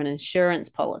as more of an insurance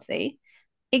policy,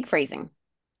 egg freezing.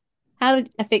 How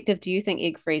effective do you think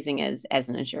egg freezing is as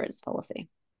an insurance policy?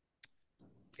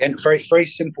 And very, very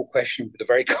simple question with a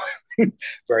very,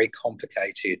 very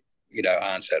complicated,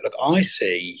 answer. Look, I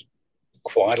see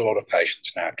quite a lot of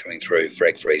patients now coming through for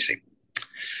egg freezing.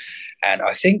 And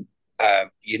I think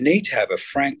you need to have a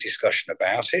frank discussion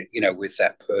about it, with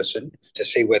that person to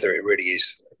see whether it really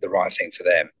is the right thing for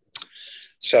them.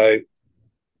 So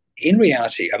in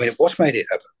reality, I mean, what's made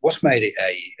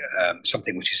it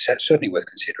something which is certainly worth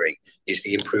considering is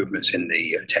the improvements in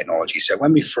the technology. So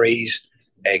when we freeze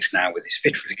eggs now with this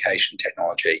vitrification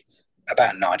technology,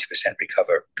 about 90%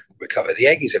 recover. The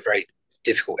egg is a very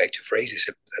difficult egg to freeze. It's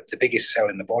the biggest cell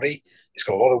in the body. It's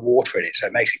got a lot of water in it, so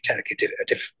it makes it technically a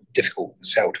difficult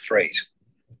cell to freeze.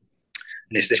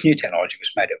 And there's this new technology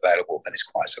which made it available and it's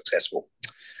quite successful.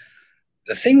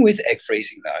 The thing with egg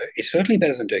freezing, though, it's certainly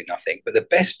better than doing nothing, but the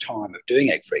best time of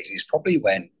doing egg freezing is probably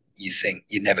when you think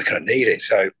you're never going to need it.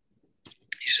 So you're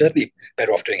certainly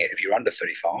better off doing it if you're under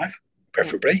 35,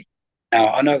 preferably. Now,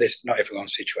 I know there's not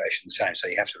everyone's situation the same, so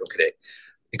you have to look at it.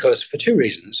 Because for two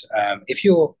reasons, if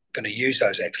you're going to use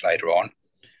those eggs later on,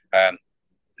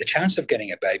 the chance of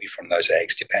getting a baby from those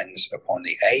eggs depends upon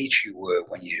the age you were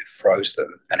when you froze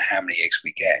them and how many eggs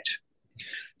we get.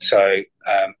 So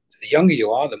the younger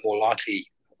you are, the more likely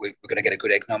we're going to get a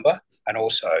good egg number. And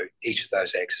also, each of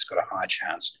those eggs has got a higher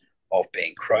chance of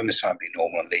being chromosomally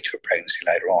normal and lead to a pregnancy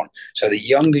later on. So the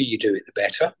younger you do it, the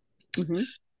better. Mm-hmm.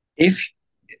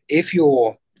 If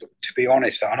you're, to be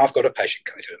honest, and I've got a patient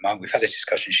coming through at the moment, we've had a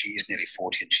discussion, she is nearly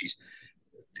 40 and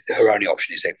her only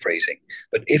option is egg freezing.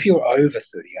 But if you're over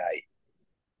 38,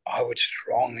 I would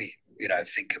strongly,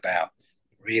 think about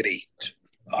really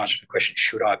answering the question,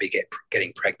 should I be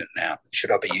getting pregnant now?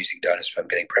 Should I be using donor sperm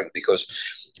getting pregnant?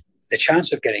 Because the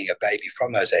chance of getting a baby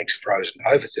from those eggs frozen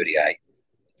over 38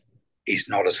 is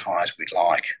not as high as we'd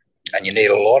like. And you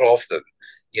need a lot of them,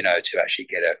 to actually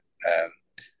get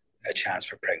a chance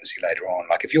for pregnancy later on.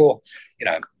 Like if you're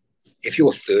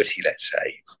 30, let's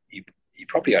say, you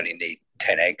probably only need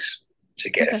 10 eggs to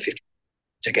get a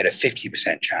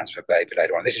 50% chance for a baby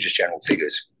later on. This is just general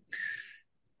figures.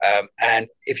 And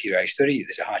if you're age 30,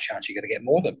 there's a high chance you're going to get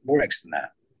more eggs than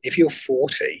that. If you're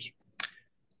 40,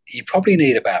 you probably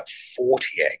need about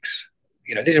 40 eggs.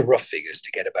 These are rough figures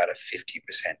to get about a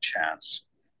 50% chance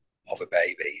of a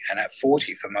baby. And at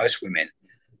 40, for most women,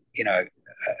 an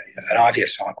IVF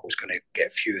cycle is going to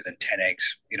get fewer than 10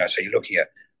 eggs. So you're looking at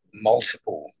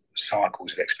multiple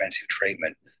cycles of expensive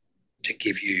treatment to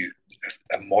give you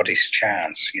a modest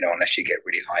chance, unless you get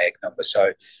really high egg numbers.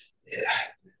 So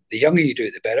the younger you do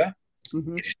it, the better.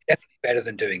 Mm-hmm. It's definitely better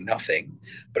than doing nothing.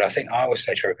 But I think I always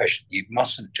say to every patient, you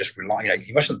mustn't just rely,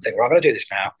 you mustn't think, well, I'm going to do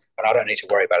this now and I don't need to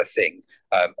worry about a thing.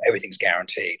 Everything's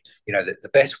guaranteed.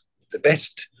 The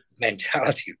best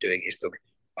mentality of doing it is, look,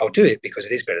 I'll do it because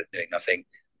it is better than doing nothing.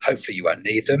 Hopefully you won't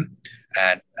need them,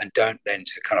 and don't then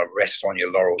to kind of rest on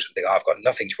your laurels and think, I've got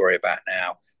nothing to worry about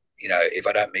now. If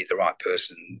I don't meet the right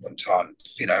person until I'm,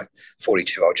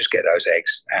 42, I'll just get those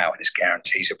eggs out, and it's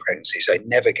guarantees a pregnancy. So it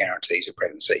never guarantees a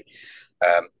pregnancy.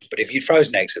 But if you've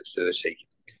frozen eggs at 30,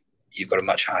 you've got a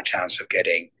much higher chance of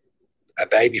getting a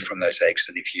baby from those eggs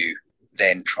than if you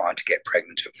then try to get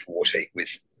pregnant at 40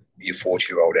 with your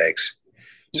 40-year-old eggs.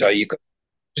 So you've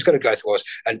just got to go through us.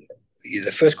 And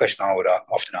the first question I would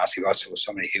often ask if I saw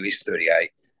somebody who is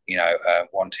 38,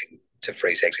 wanting to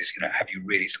freeze eggs is, have you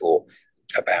really thought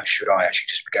about, should I actually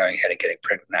just be going ahead and getting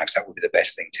pregnant now? Because that would be the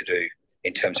best thing to do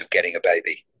in terms of getting a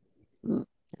baby. If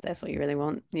that's what you really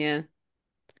want. Yeah.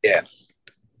 Yeah.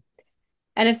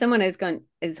 And if someone is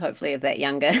hopefully of that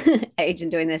younger age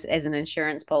and doing this as an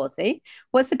insurance policy,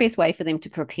 what's the best way for them to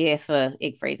prepare for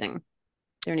egg freezing? Is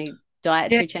there any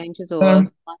dietary changes or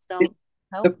lifestyle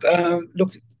help?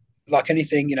 Look, like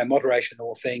anything, moderation in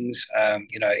all things.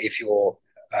 If you're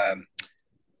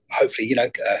hopefully,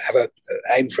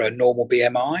 aim for a normal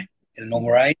BMI in a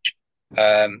normal range.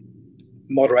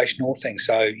 Moderation in all things.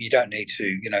 So you don't need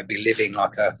to, be living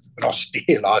like an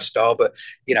austere lifestyle, but,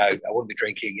 I wouldn't be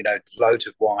drinking, loads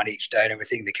of wine each day and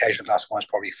everything. The occasional glass of wine is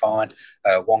probably fine.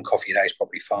 One coffee a day is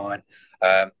probably fine.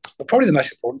 But probably the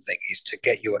most important thing is to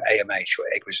get your AMH, your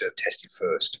egg reserve, tested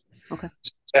first. Okay.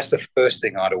 So that's the first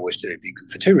thing I'd always do,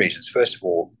 for two reasons. First of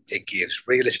all, it gives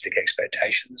realistic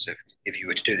expectations of, if you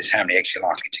were to do this, how many eggs you're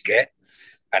likely to get.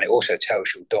 And it also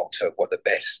tells your doctor what the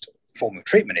best form of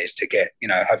treatment is to get,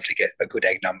 hopefully get a good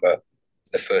egg number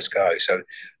the first go. So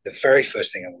the very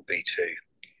first thing would be to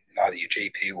either your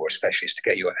GP or a specialist to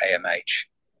get your AMH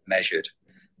measured.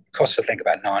 It costs, I think,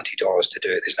 about $90 to do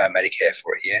it. There's no Medicare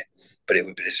for it yet, but it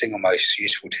would be the single most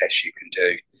useful test you can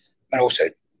do. And also,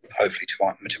 hopefully,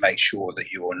 to make sure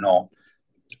that you are not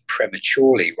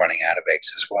prematurely running out of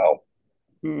eggs as well.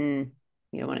 You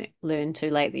don't want to learn too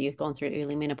late that you've gone through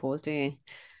early menopause, do you?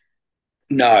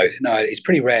 No, it's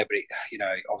pretty rare, but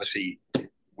obviously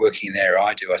working in there,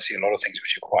 I see a lot of things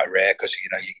which are quite rare because,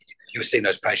 you're seeing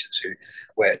those patients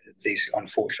where these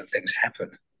unfortunate things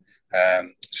happen.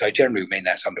 So generally we mean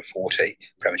that's under 40,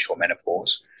 premature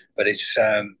menopause, but it's,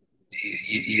 certainly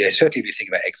if you think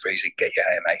about egg freezing, get your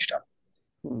AMH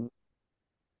done.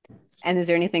 And is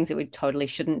there any things that we totally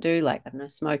shouldn't do, like, I don't know,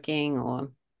 smoking or...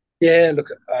 Yeah, look,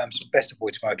 best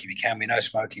avoid smoking if you can. We know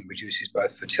smoking reduces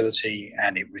both fertility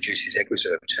and it reduces egg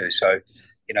reserve too. So,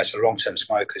 so long-term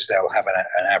smokers, they'll have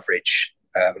an average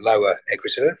lower egg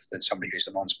reserve than somebody who's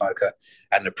a non-smoker.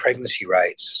 And the pregnancy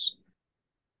rates...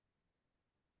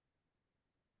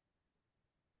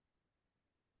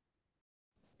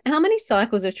 How many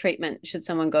cycles of treatment should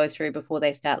someone go through before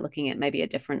they start looking at maybe a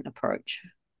different approach?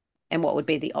 And what would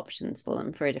be the options for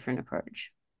them for a different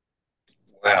approach?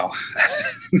 Wow,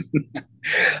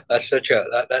 that's such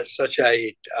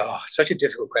a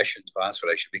difficult question to answer,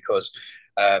 Alicia, because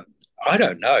I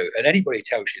don't know, and anybody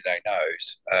tells you they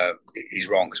knows is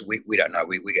wrong, because we don't know.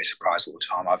 We get surprised all the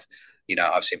time.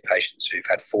 I've seen patients who've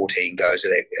had 14 goes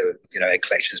at egg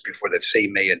collections before they've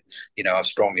seen me, and I've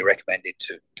strongly recommended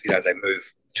to they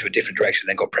move to a different direction,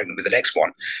 then got pregnant with the next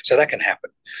one. So that can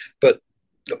happen. But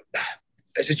look,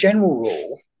 as a general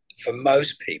rule, for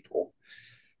most people,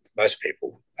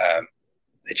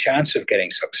 the chance of getting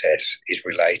success is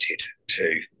related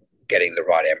to getting the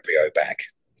right embryo back.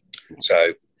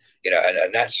 So,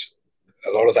 and that's,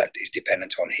 a lot of that is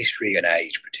dependent on history and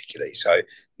age particularly. So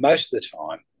most of the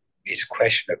time it's a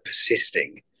question of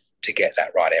persisting to get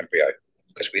that right embryo.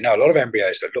 because we know a lot of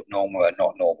embryos that look normal are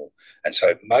not normal. And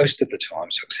so most of the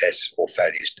time, success or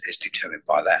failure is determined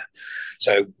by that.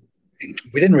 So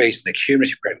within reason, the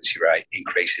cumulative pregnancy rate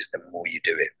increases the more you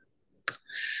do it.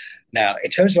 Now, in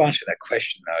terms of answering that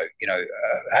question, though,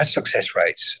 as success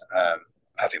rates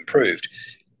have improved,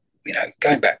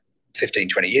 going back 15,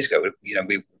 20 years ago,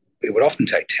 we would often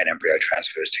take 10 embryo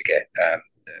transfers to get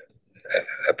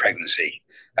a pregnancy,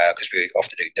 because we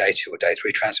often do day 2 or day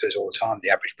 3 transfers all the time. The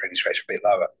average pregnancy rates are a bit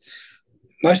lower.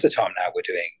 Most of the time now we're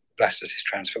doing blastocyst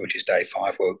transfer, which is day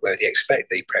 5, where we expect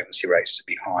the pregnancy rates to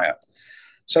be higher.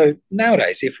 So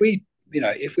nowadays, if we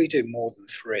do more than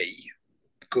 3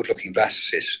 good-looking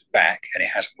blastocysts back and it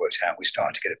hasn't worked out, we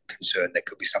start to get concerned there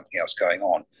could be something else going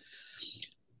on.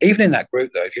 Even in that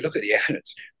group, though, if you look at the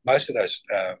evidence, most of those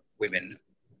women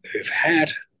who've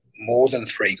had more than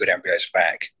 3 good embryos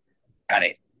back and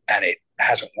it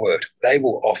hasn't worked, they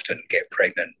will often get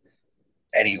pregnant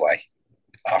anyway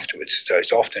afterwards. So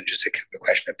it's often just a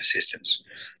question of persistence.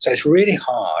 So it's really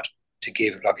hard to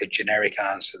give like a generic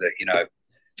answer that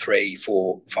 3,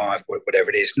 4, 5, whatever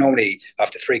it is. Normally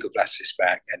after 3 good blastocysts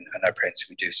back and no pregnancy,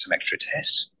 we do some extra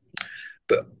tests,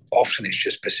 but often it's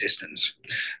just persistence.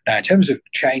 Now, in terms of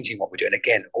changing what we're doing,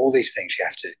 again, all these things you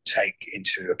have to take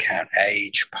into account: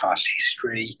 age, past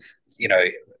history.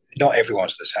 Not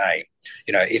everyone's the same.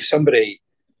 If somebody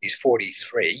is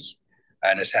 43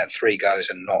 and has had 3 goes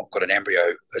and not got an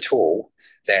embryo at all,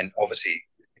 then obviously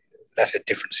that's a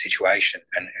different situation.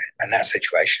 And that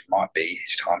situation might be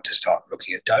it's time to start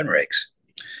looking at donor eggs.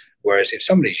 Whereas if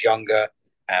somebody's younger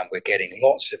and we're getting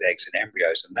lots of eggs and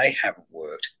embryos and they haven't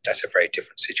worked, that's a very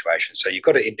different situation. So you've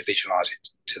got to individualize it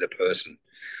to the person.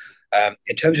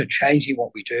 In terms of changing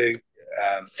what we do,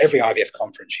 every IVF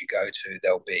conference you go to,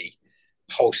 there'll be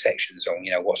whole sections on,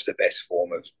 what's the best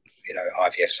form of,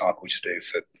 IVF cycle to do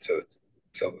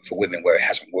for women where it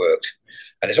hasn't worked.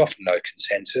 And there's often no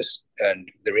consensus. And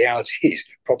the reality is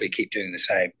probably keep doing the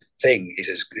same thing is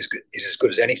as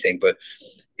good as anything. But,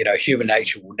 human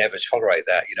nature will never tolerate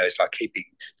that. It's like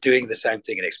doing the same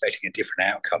thing and expecting a different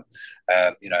outcome.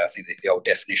 I think the old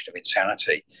definition of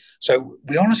insanity. So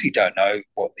we honestly don't know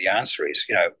what the answer is.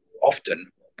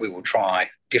 Often we will try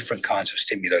different kinds of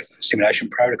stimulation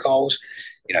protocols,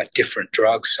 different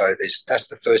drugs. So that's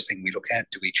the first thing we look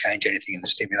at. Do we change anything in the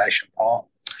stimulation part?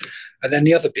 And then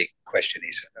the other big question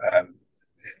is,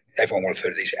 everyone will have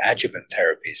heard of these adjuvant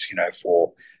therapies,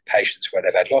 for patients where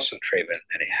they've had lots of treatment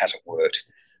and it hasn't worked.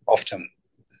 Often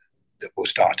that we'll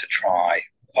start to try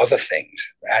other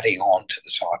things, adding on to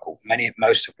the cycle,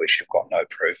 most of which have got no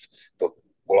proof, but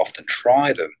we'll often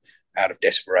try them out of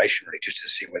desperation, really, just to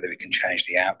see whether we can change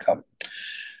the outcome.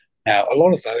 Now, a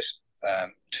lot of those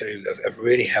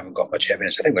really haven't got much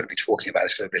evidence. I think we're going to be talking about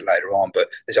this a little bit later on, but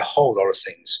there's a whole lot of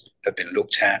things have been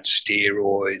looked at,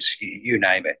 steroids, you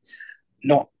name it.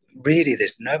 Not really,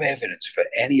 there's no evidence for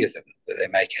any of them that they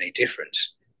make any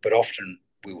difference, but often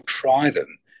we will try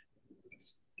them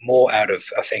more out of,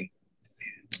 I think,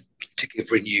 to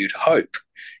give renewed hope,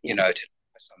 to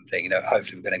something,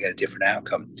 hopefully we're going to get a different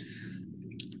outcome.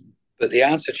 But the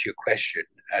answer to your question,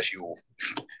 as you'll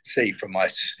see from my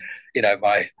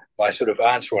sort of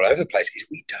answer all over the place, is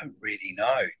we don't really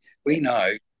know. We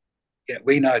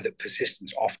know that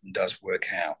persistence often does work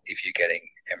out if you're getting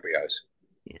embryos.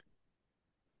 Yeah.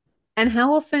 And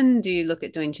how often do you look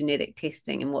at doing genetic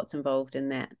testing and what's involved in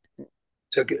that?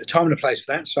 So time and a place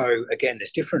for that. So again,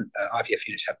 there's different IVF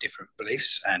units have different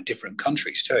beliefs and different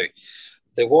countries too.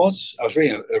 I was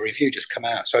reading a review just come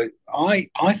out. So I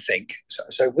think,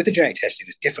 so with the genetic testing,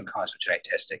 there's different kinds of genetic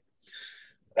testing.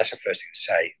 That's the first thing to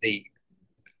say.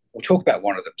 We'll talk about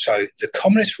one of them. So the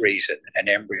commonest reason an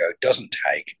embryo doesn't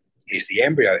take is the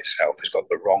embryo itself has got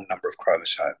the wrong number of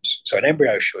chromosomes. So an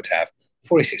embryo should have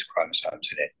 46 chromosomes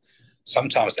in it.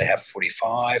 Sometimes they have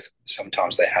 45,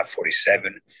 sometimes they have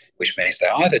 47, which means they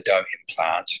either don't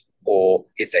implant, or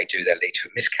if they do, they lead to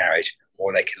a miscarriage,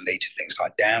 or they can lead to things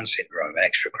like Down syndrome and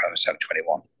extra chromosome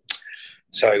 21.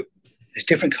 So there's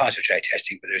different kinds of genetic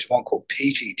testing, but there's one called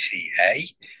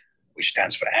PGTA, which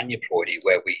stands for aneuploidy,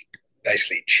 where we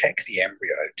basically check the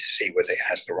embryo to see whether it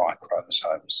has the right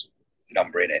chromosomes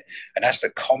number in it. And that's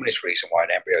the commonest reason why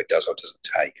an embryo does or doesn't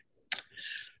take.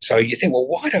 So you think, well,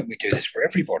 why don't we do this for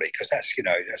everybody? Because that's,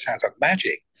 that sounds like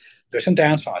magic. There are some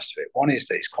downsides to it. One is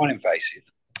that it's quite invasive.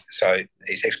 So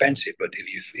it's expensive, but even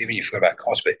if you forget about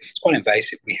cost, but it's quite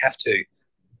invasive. We have to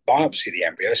biopsy the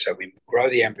embryo. So we grow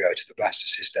the embryo to the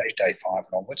blastocyst stage, day 5 and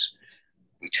onwards.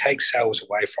 We take cells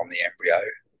away from the embryo.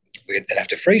 We then have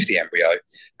to freeze the embryo.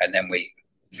 And then with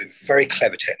very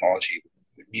clever technology,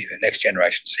 next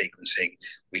generation sequencing,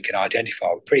 we can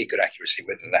identify with pretty good accuracy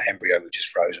whether that embryo we've just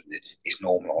frozen is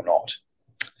normal or not.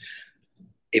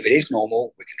 If it is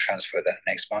normal, we can transfer that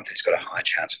next month. It's got a higher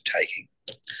chance of taking.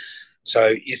 So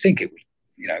you think it would,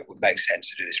 would make sense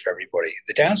to do this for everybody.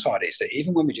 The downside is that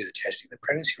even when we do the testing, the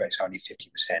pregnancy rate's only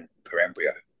 50% per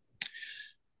embryo.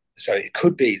 So it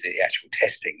could be that the actual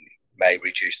testing may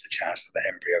reduce the chance of the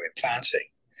embryo implanting.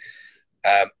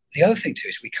 The other thing too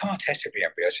is we can't test every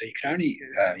embryo, so you can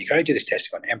only do this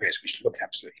testing on embryos which look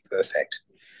absolutely perfect.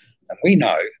 And we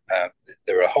know that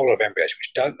there are a whole lot of embryos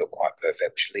which don't look quite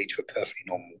perfect, which lead to a perfectly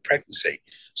normal pregnancy.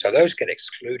 So those get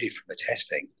excluded from the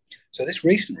testing. So this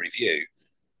recent review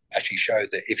actually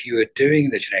showed that if you are doing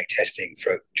the genetic testing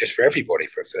for everybody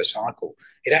for a first cycle,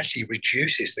 it actually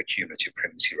reduces the cumulative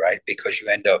pregnancy rate because you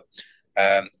end up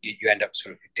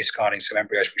sort of discarding some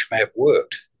embryos which may have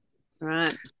worked.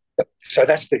 Right. So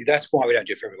that's why we don't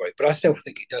do it for everybody. But I still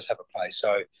think it does have a place.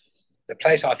 So the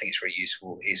place I think is really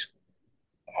useful is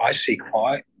I see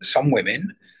quite some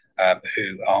women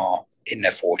who are in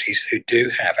their 40s who do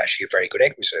have actually a very good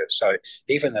egg reserve. So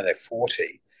even though they're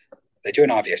 40, they do an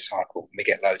IVF cycle and we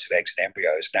get loads of eggs and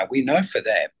embryos. Now, we know for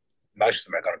them, most of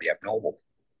them are going to be abnormal.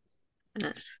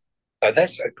 Mm. So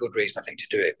that's a good reason, I think, to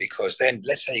do it, because then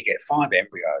let's say you get 5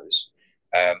 embryos,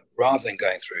 rather than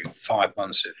going through 5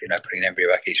 months of, putting an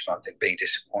embryo back each month and being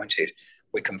disappointed,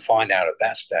 we can find out at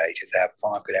that stage if they have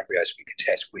 5 good embryos, we can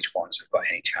test which ones have got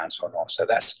any chance or not. So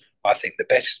that's, I think, the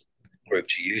best group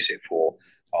to use it for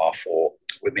are for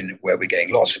women where we're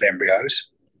getting lots of embryos.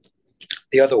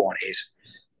 The other one is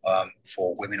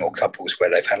for women or couples where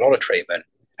they've had a lot of treatment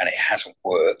and it hasn't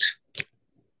worked,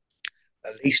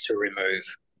 at least to remove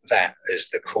that as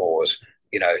the cause,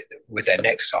 with their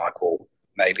next cycle,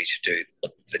 maybe to do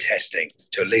the testing,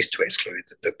 to at least to exclude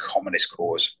the commonest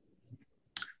cause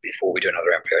before we do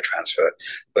another embryo transfer.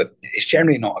 But it's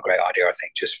generally not a great idea, I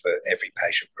think, just for every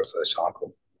patient for a first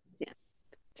cycle. Yes.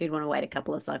 So you'd want to wait a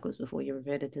couple of cycles before you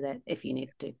reverted to that if you need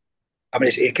to. I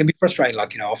mean, it can be frustrating,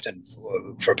 like, often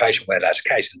for a patient where that's the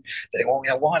case. And they think,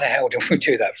 well, why the hell didn't we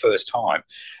do that first time?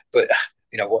 But,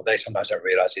 what they sometimes don't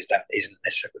realise is that isn't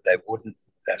necessarily,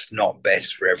 that's not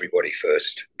best for everybody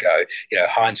first go.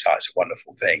 Hindsight's a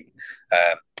wonderful thing.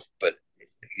 But,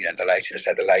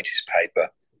 the latest paper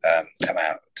come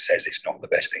out says it's not the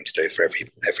best thing to do for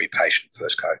every patient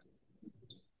first go.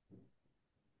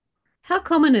 How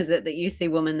common is it that you see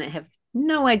women that have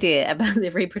no idea about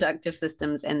their reproductive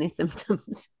systems and their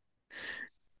symptoms?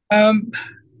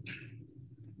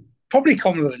 Probably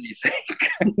commoner than you think.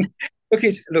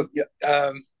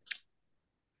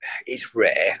 It's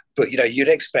rare, but you'd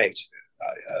expect.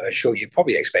 Sure, you'd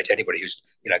probably expect anybody who's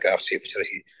go off to see a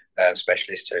fertility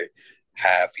specialist to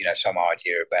have some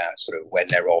idea about sort of when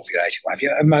they're ovulating, what have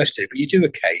you. And most do, but you do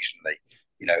occasionally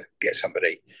get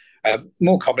somebody.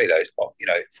 More commonly though,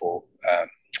 for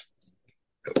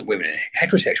women in a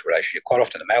heterosexual relationship, quite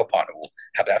often the male partner will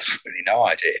have absolutely no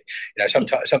idea.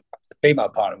 Sometimes the female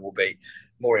partner will be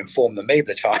more informed than me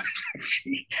by the time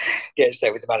she gets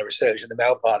there with the amount of research, and the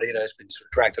male partner, has been sort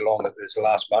of dragged along at the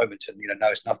last moment and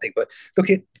knows nothing. But look,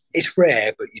 it's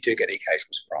rare, but you do get the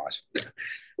occasional surprise.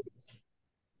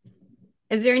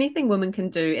 Is there anything women can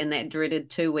do in that dreaded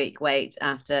 2-week wait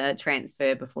after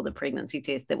transfer before the pregnancy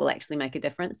test that will actually make a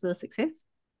difference to the success?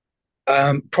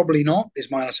 Probably not,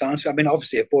 is my honest answer. I mean,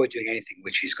 obviously, avoid doing anything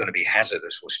which is going to be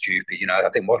hazardous or stupid. I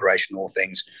think moderation in all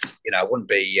things. I wouldn't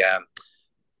be.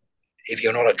 If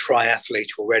you're not a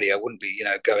triathlete already, I wouldn't be,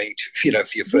 going to,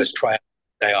 for your first triathlon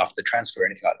day after the transfer or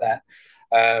anything like that.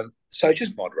 So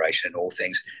just moderation in all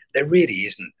things. There really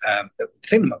isn't. The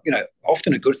thing,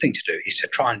 often a good thing to do is to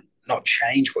try and not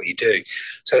change what you do.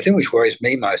 So the thing which worries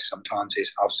me most sometimes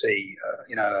is I'll see,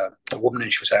 a woman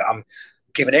and she'll say, I'm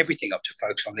given everything up to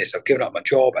focus on this. I've given up my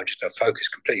job. I'm just going to focus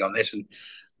completely on this. And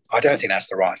I don't think that's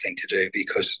the right thing to do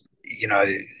because,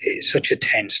 it's such a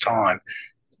tense time.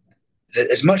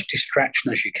 As much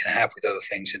distraction as you can have with other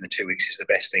things in the 2 weeks is the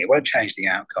best thing. It won't change the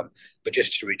outcome, but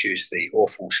just to reduce the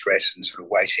awful stress and sort of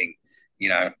waiting,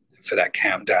 for that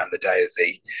countdown, the day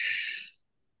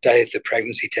of the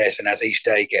pregnancy test, and as each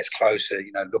day gets closer,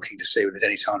 looking to see if there's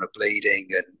any sign of bleeding,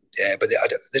 and but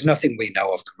there's nothing we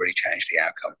know of can really change the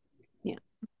outcome. Yeah,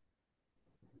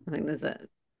 I think there's a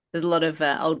lot of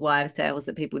old wives' tales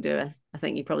that people do. I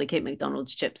think you probably keep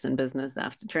McDonald's chips in business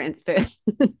after transfer.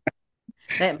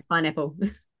 That pineapple.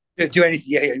 Do anything.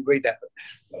 Yeah, read that.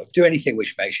 Do anything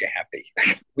which makes you happy,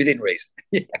 within reason.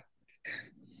 Yeah.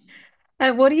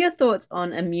 What are your thoughts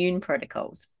on immune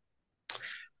protocols?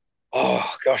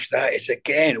 Oh gosh, that is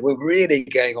again. We're really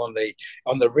going on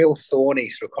the real thorny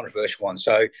sort of controversial one.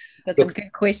 So, got some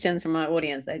good questions from my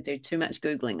audience. They do too much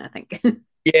googling, I think.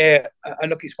 Yeah, and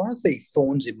look, it's one of the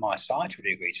thorns in my side to a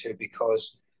degree too,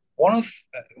 because one of,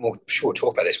 we'll sure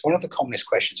talk about this, one of the commonest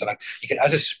questions, and you can,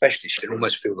 as a specialist, you can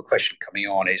almost feel the question coming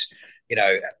on is,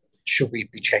 should we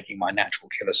be checking my natural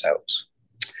killer cells?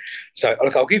 So,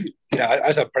 look, I'll give you,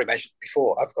 as I've probably mentioned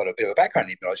before, I've got a bit of a background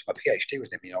in immunology. My PhD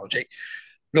was in immunology.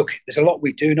 Look, there's a lot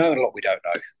we do know and a lot we don't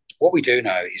know. What we do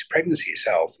know is pregnancy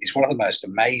itself is one of the most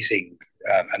amazing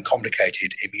and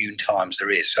complicated immune times there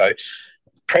is. So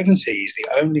pregnancy is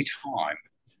the only time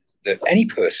that any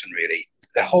person really,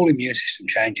 the whole immune system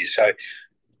changes. So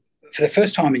for the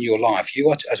first time in your life, you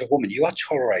are, as a woman, you are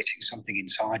tolerating something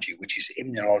inside you which is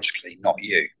immunologically not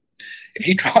you. If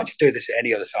you try to do this at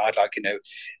any other side, like,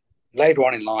 later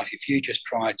on in life, if you just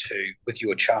try to, with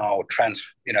your child,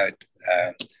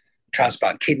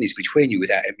 transplant kidneys between you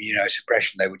without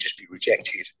immunosuppression, they would just be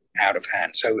rejected out of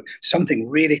hand. So something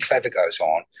really clever goes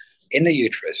on in the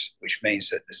uterus, which means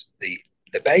that the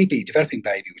baby, developing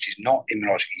baby, which is not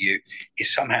immunologically you,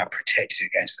 is somehow protected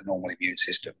against the normal immune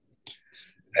system.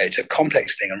 It's a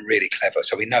complex thing and really clever.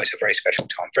 So we know it's a very special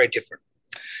time, very different.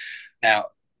 Now,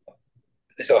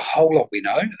 there's a whole lot we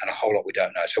know and a whole lot we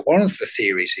don't know. So one of the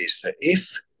theories is that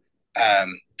if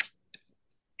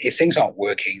things aren't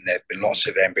working, there have been lots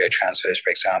of embryo transfers, for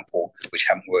example, which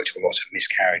haven't worked, or lots of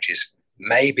miscarriages,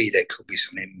 maybe there could be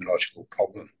some immunological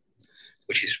problem,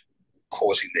 which is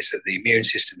causing this, that the immune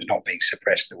system is not being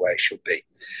suppressed the way it should be.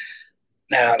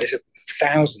 Now, there's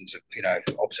thousands of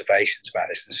observations about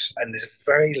this, and there's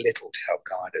very little to help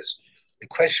guide us. The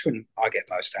question I get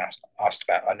most asked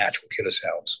about are natural killer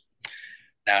cells.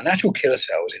 Now, natural killer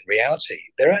cells, in reality,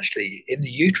 they're actually in the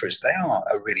uterus. They are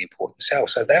a really important cell.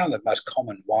 So they are the most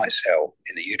common white cell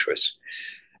in the uterus.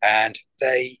 And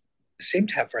they seem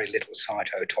to have very little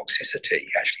cytotoxicity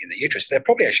actually in the uterus. They're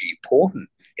probably actually important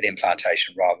in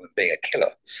implantation rather than being a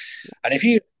killer. And if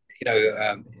you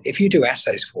do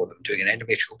assays for them, doing an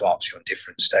endometrial biopsy on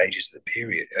different stages of the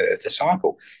period of the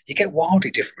cycle, you get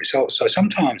wildly different results. So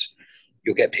sometimes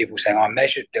you'll get people saying,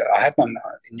 I had my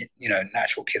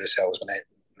natural killer cells when they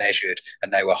measured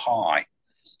and they were high.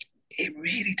 It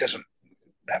really doesn't,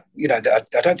 I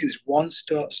don't think there's one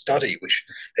study which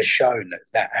has shown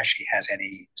that actually has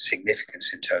any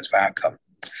significance in terms of outcome.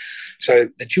 So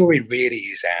the jury really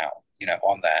is out,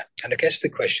 on that. And I guess the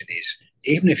question is,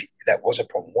 even if that was a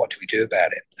problem, what do we do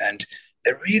about it? And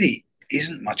there really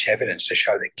isn't much evidence to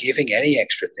show that giving any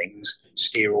extra things,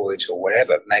 steroids or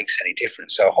whatever, makes any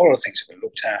difference. So a whole lot of things have been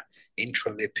looked at,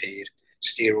 intralipid,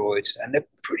 steroids, and they're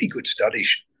pretty good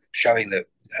studies showing that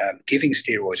giving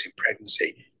steroids in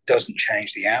pregnancy doesn't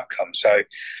change the outcome. So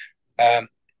the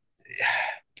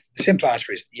simple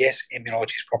answer is yes,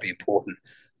 immunology is probably important.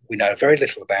 We know very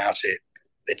little about it.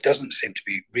 There doesn't seem to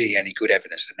be really any good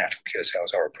evidence that natural killer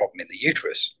cells are a problem in the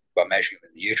uterus by measuring them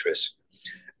in the uterus.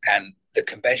 And the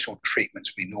conventional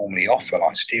treatments we normally offer,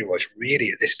 like steroids, really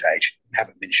at this stage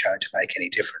haven't been shown to make any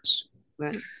difference.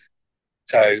 Right.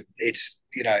 So it's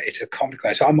a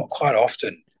complicated. So I'm quite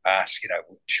often asked,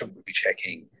 shouldn't we be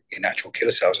checking your natural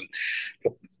killer cells? And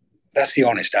look, that's the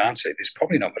honest answer. There's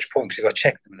probably not much point, because if I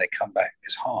check them and they come back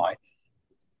as high,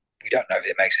 we don't know if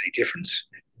it makes any difference.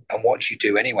 And what do you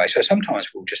do anyway? So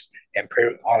sometimes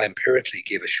I'll empirically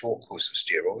give a short course of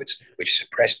steroids, which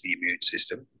suppress the immune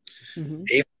system. Mm-hmm.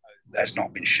 Even though that's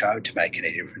not been shown to make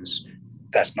any difference,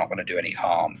 that's not going to do any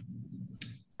harm.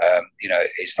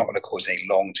 It's not going to cause any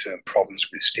long-term problems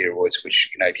with steroids, which,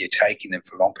 if you're taking them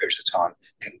for long periods of time,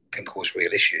 can cause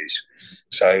real issues.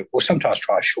 So we'll sometimes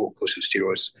try a short course of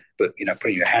steroids, but,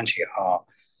 putting your hand to your heart,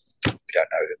 we don't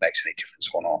know if it makes any difference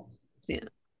or not. Yeah.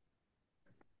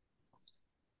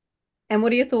 And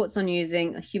what are your thoughts on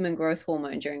using a human growth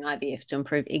hormone during IVF to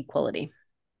improve egg quality?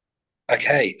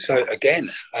 Okay, so again,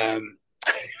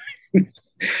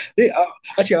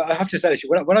 actually, I have to say,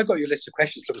 when I got your list of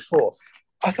questions before,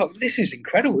 I thought, this is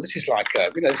incredible. This is like,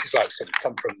 something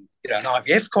come from, an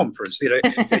IVF conference,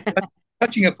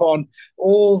 touching upon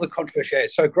all the controversial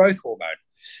areas. So growth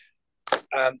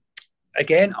hormone.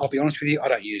 Again, I'll be honest with you, I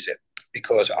don't use it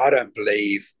because I don't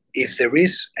believe if there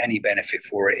is any benefit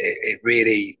for it, it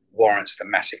really warrants the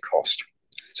massive cost.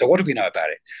 So what do we know about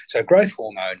it? So growth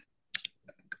hormone,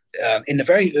 in the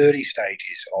very early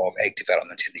stages of egg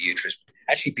development in the uterus,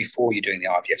 actually before you're doing the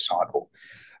IVF cycle,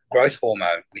 growth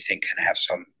hormone, we think, can have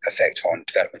some effect on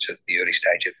development of the early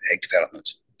stage of egg development.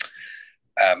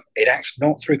 It acts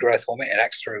not through growth hormone, it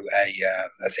acts through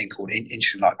a thing called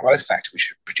insulin-like growth factor, which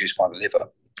is produced by the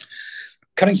liver.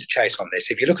 Cutting to chase on this,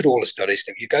 if you look at all the studies,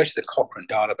 if you go to the Cochrane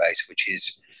database, which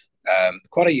is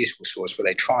quite a useful source where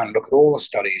they try and look at all the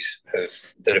studies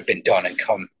that have been done and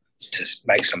come to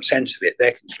make some sense of it,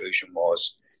 their conclusion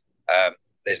was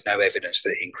there's no evidence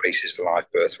that it increases the live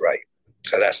birth rate.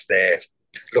 So that's their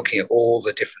Looking at all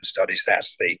the different studies,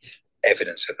 that's the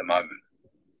evidence at the moment.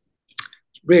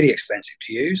 Really expensive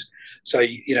to use. So,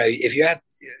 if you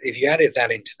added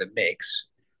that into the mix,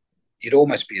 you'd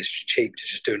almost be as cheap to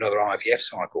just do another IVF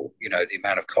cycle, the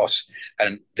amount of costs.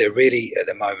 And there really, at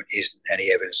the moment, isn't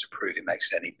any evidence to prove it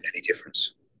makes any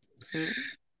difference. Mm.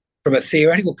 From a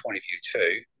theoretical point of view,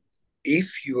 too,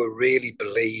 if you were really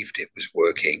believed it was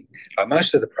working, like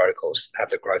most of the protocols have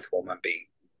the growth hormone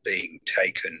being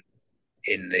taken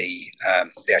in the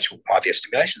actual IVF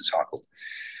stimulation cycle.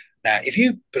 Now, if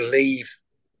you believe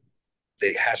that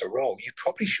it has a role, you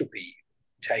probably should be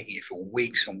taking it for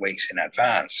weeks and weeks in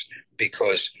advance,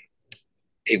 because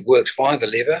it works via the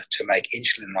liver to make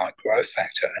insulin-like growth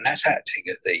factor, and that's acting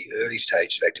at the early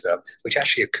stage of egg development, which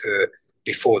actually occur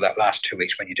before that last 2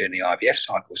 weeks when you're doing the IVF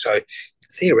cycle. So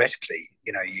theoretically,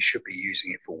 you should be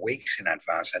using it for weeks in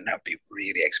advance, and that would be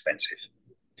really expensive.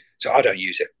 So I don't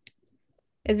use it.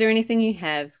 Is there anything you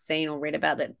have seen or read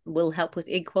about that will help with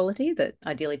egg quality that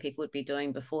ideally people would be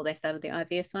doing before they started the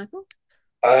IVF cycle?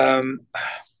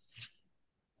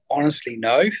 Honestly,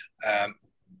 no.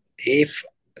 If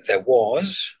there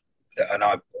was, and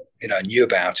I knew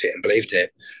about it and believed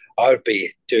it, I would be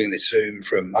doing the Zoom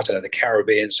from, I don't know, the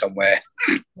Caribbean somewhere,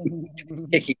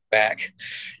 kicking back,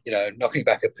 knocking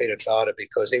back a pina colada,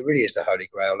 because it really is the holy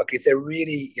grail. Like, if there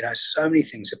really, so many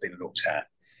things have been looked at,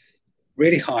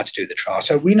 really hard to do the trial.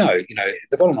 So we know,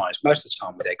 the bottom line is most of the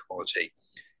time with egg quality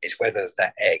is whether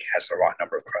that egg has the right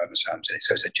number of chromosomes in it.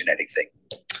 So it's a genetic thing.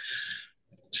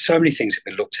 So many things have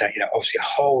been looked at, obviously a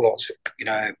whole lot of,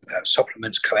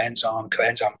 supplements, coenzyme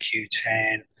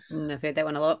Q10. I've heard that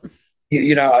one a lot.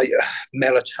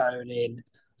 Melatonin,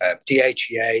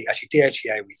 DHEA. Actually,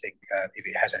 DHEA, we think, if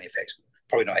it has any effects,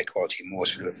 probably not egg quality, more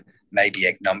sort of maybe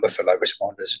egg number for low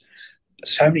responders.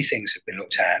 So many things have been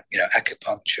looked at,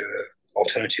 acupuncture,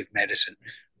 alternative medicine.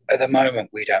 At the moment,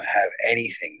 we don't have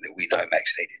anything that we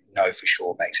know for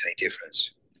sure makes any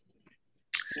difference.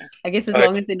 Yeah. I guess as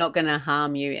long as they're not going to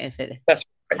harm you, if it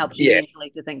helps you mentally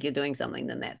to think you're doing something,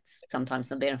 then that's sometimes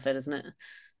some benefit, isn't it?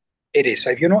 It is.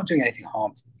 So if you're not doing anything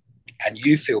harmful and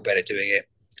you feel better doing it,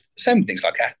 same things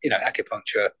like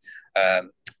acupuncture,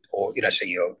 or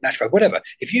seeing your naturopath, whatever.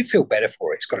 If you feel better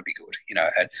for it, it's got to be good,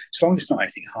 and as long as it's not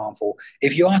anything harmful.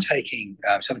 If you are taking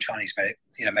some Chinese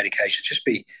medications, just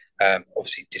be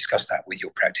obviously discuss that with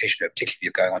your practitioner, particularly if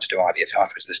you're going on to do IVF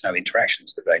afterwards. There's no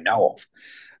interactions that they know of,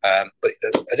 but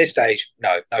at this stage,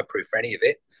 no proof for any of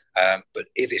it. But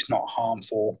if it's not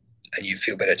harmful and you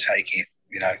feel better taking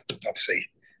it, obviously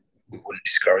we wouldn't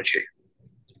discourage you.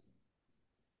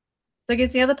 So I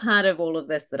guess the other part of all of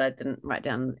this that I didn't write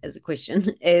down as a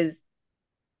question is,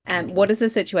 what is the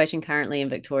situation currently in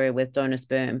Victoria with donor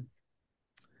sperm?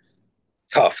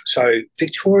 Tough. So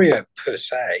Victoria per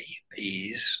se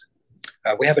is,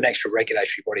 we have an extra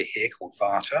regulatory body here called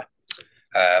VARTA,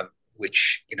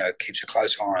 which keeps a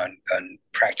close eye on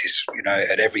practice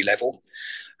at every level.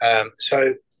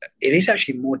 So it is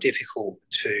actually more difficult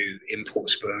to import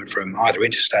sperm from either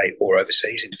interstate or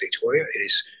overseas into Victoria. It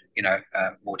is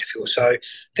more difficult. So I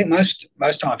think most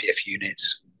IVF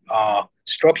units are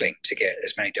struggling to get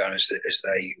as many donors as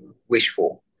they wish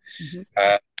for. Mm-hmm.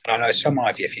 And I know some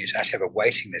IVF units actually have a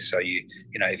waiting list. So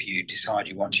if you decide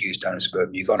you want to use donor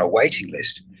sperm, you go on a waiting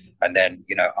list, and then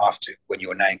after, when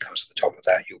your name comes to the top of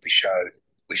that, you'll be shown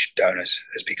which donors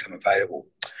has become available.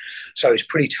 So it's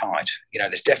pretty tight.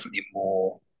 There is definitely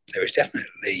more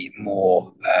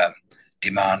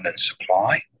demand than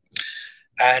supply,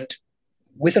 and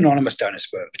with anonymous donor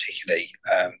sperm particularly,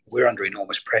 we're under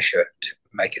enormous pressure to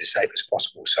make it as safe as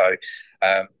possible. So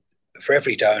for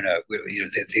every donor,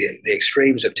 the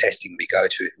extremes of testing we go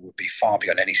to would be far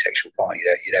beyond any sexual partner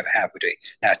you'd ever have. We're doing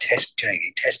now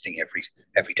genetically testing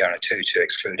every donor to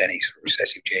exclude any sort of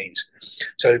recessive genes.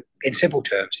 So in simple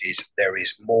terms, there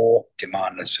is more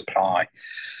demand than supply.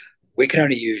 We can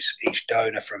only use each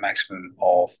donor for a maximum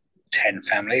of 10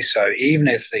 families. So even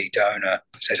if the donor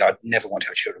says, I'd never want to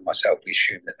have children myself, we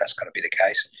assume that that's going to be the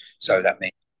case. So that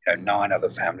means 9 other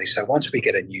families. So once we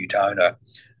get a new donor,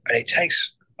 and it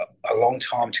takes a long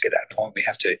time to get that point, we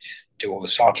have to do all the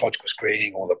psychological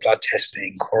screening, all the blood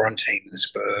testing, quarantining the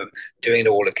sperm, doing it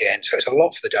all again. So it's a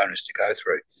lot for the donors to go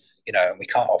through, and we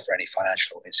can't offer any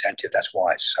financial incentive. That's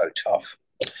why it's so tough.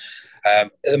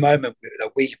 At the moment,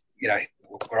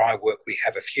 where I work, we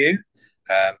have a few,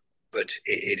 but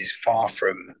it is far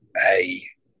from a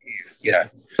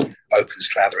open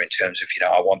slather in terms of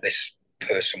I want this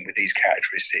person with these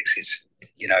characteristics. It's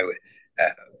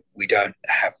we don't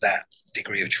have that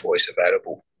degree of choice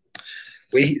available.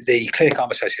 the clinic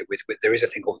I'm associated with, there is a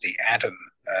thing called the Adam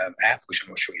app, which I'm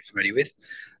not sure you're familiar with.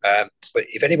 But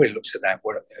if anybody looks at that,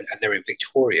 and they're in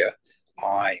Victoria,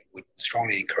 I would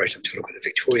strongly encourage them to look at the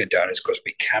Victorian donors, because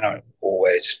we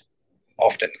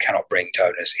often cannot bring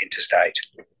donors interstate.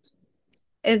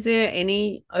 Is there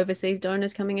any overseas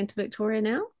donors coming into Victoria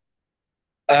now?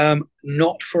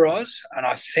 Not for us, and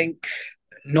I think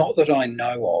not that I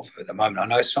know of at the moment. I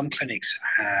know some clinics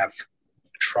have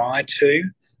tried to.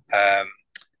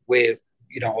 We're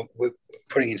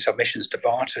putting in submissions to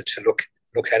VARTA to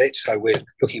look at it. So we're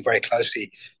looking very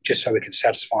closely, just so we can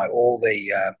satisfy all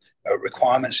the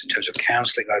requirements in terms of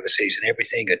counselling overseas and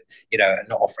everything, and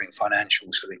not offering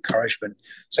financial sort of encouragement.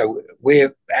 So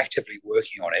we're actively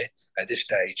working on it. At this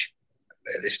stage,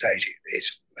 it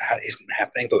isn't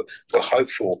happening, but we're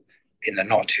hopeful in the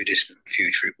not too distant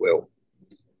future it will.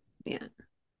 Yeah,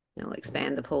 it'll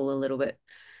expand the pool a little bit.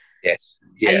 Yes.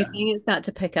 Yeah. Are you seeing it start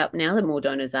to pick up now that more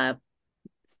donors are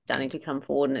starting to come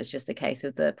forward, and it's just a case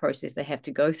of the process they have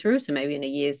to go through? So maybe in a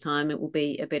year's time it will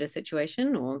be a better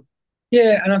situation, or?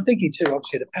 Yeah, and I'm thinking too,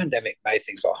 obviously the pandemic made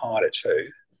things a lot harder too.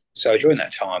 So during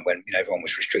that time when everyone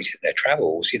was restricted their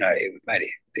travels, it made it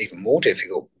even more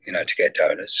difficult, to get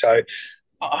donors. So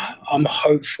I'm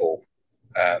hopeful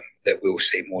that we'll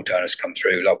see more donors come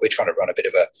through. Like, we're trying to run a bit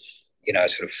of a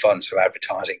sort of fun sort of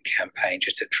advertising campaign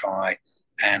just to try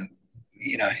and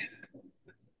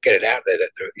get it out there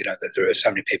that there are so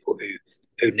many people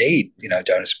who need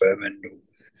donor sperm, and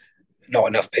not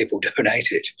enough people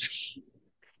donate it.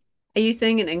 Are you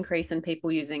seeing an increase in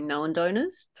people using known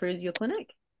donors through your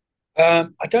clinic? I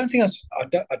don't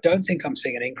think I'm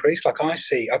seeing an increase. Like, I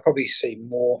probably see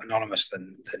more anonymous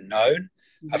than known.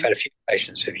 Mm-hmm. I've had a few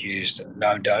patients who've used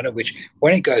known donor, which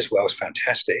when it goes well is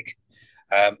fantastic,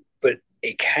 but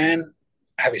it can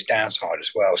have its downside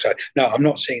as well. So no, I'm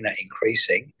not seeing that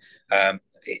increasing.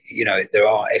 There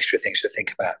are extra things to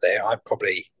think about there.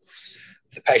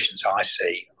 The patients I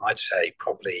see, I'd say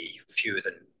probably fewer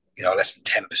than less than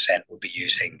 10% would be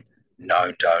using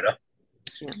known donor.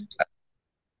 Yeah.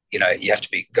 You have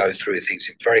to go through things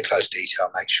in very close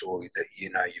detail, make sure that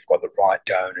you've got the right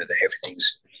donor, that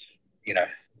everything's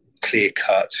clear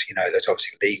cut. There's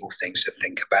obviously legal things to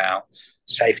think about,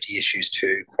 safety issues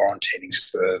too, quarantining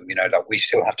sperm. Like, we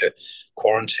still have to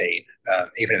quarantine,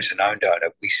 even if it's a known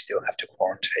donor, we still have to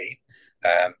quarantine.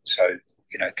 So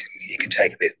it can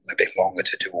take a bit longer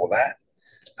to do all that.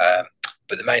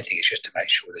 But the main thing is just to make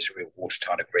sure there's a real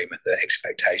watertight agreement that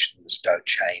expectations don't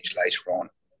change later on.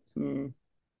 Mm.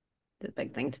 The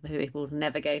big thing for people to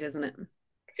navigate, isn't it?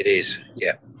 It is,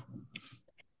 yeah.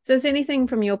 So is there anything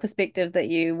from your perspective that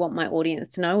you want my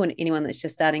audience to know, and anyone that's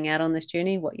just starting out on this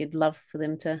journey, what you'd love for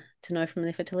them to know from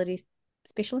their fertility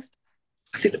specialist?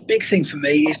 I think the big thing for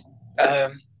me is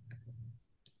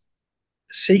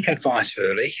seek advice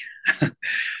early.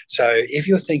 So if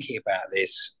you're thinking about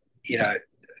this,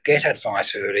 get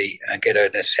advice early and get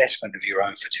an assessment of your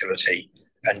own fertility,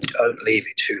 and don't leave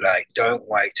it too late. Don't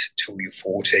wait till you're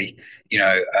 40,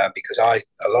 because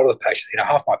a lot of the patients,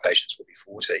 half my patients will be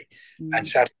 40, and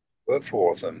sadly, it work for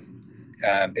all of them.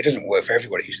 It doesn't work for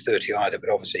everybody who's 30 either,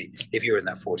 but obviously, if you're in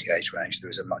that 40 age range,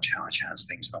 there is a much higher chance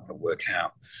things are not going to work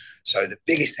out. So the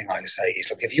biggest thing, like I say,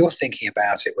 is, look, if you're thinking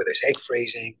about it, whether it's egg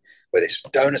freezing, whether it's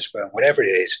donor sperm, whatever it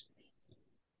is,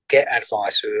 get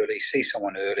advice early, see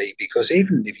someone early, because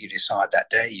even if you decide that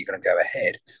day you're going to go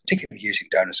ahead, particularly if using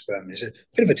donor sperm, there's a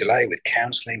bit of a delay with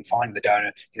counselling, finding the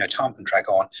donor, time can drag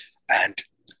on, and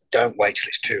don't wait till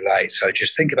it's too late. So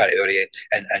just think about it early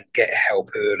and get help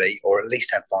early, or at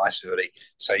least advice early,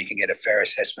 so you can get a fair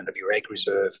assessment of your egg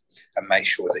reserve and make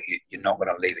sure that you're not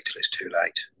going to leave it till it's too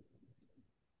late.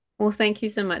 Well, thank you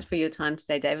so much for your time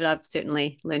today, David. I've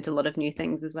certainly learned a lot of new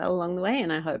things as well along the way,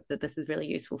 and I hope that this is really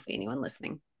useful for anyone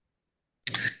listening.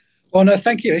 Well, no,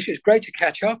 thank you. It's great to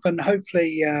catch up, and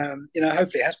hopefully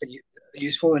it has been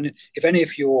useful. And if any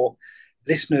of your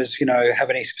listeners, have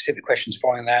any specific questions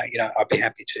following that, I'd be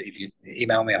happy to. If you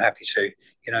email me, I'm happy to,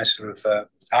 answer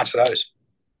those.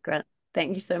 Great.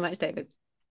 Thank you so much, David.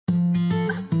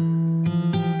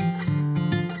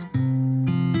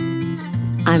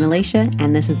 I'm Alicia,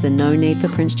 and this is the No Need for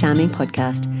Prince Charming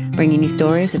podcast, bringing you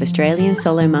stories of Australian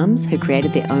solo mums who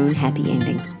created their own happy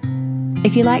ending.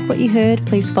 If you like what you heard,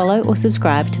 please follow or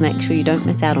subscribe to make sure you don't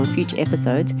miss out on future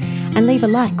episodes, and leave a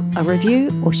like, a review,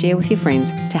 or share with your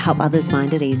friends to help others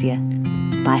find it easier.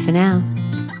 Bye for now.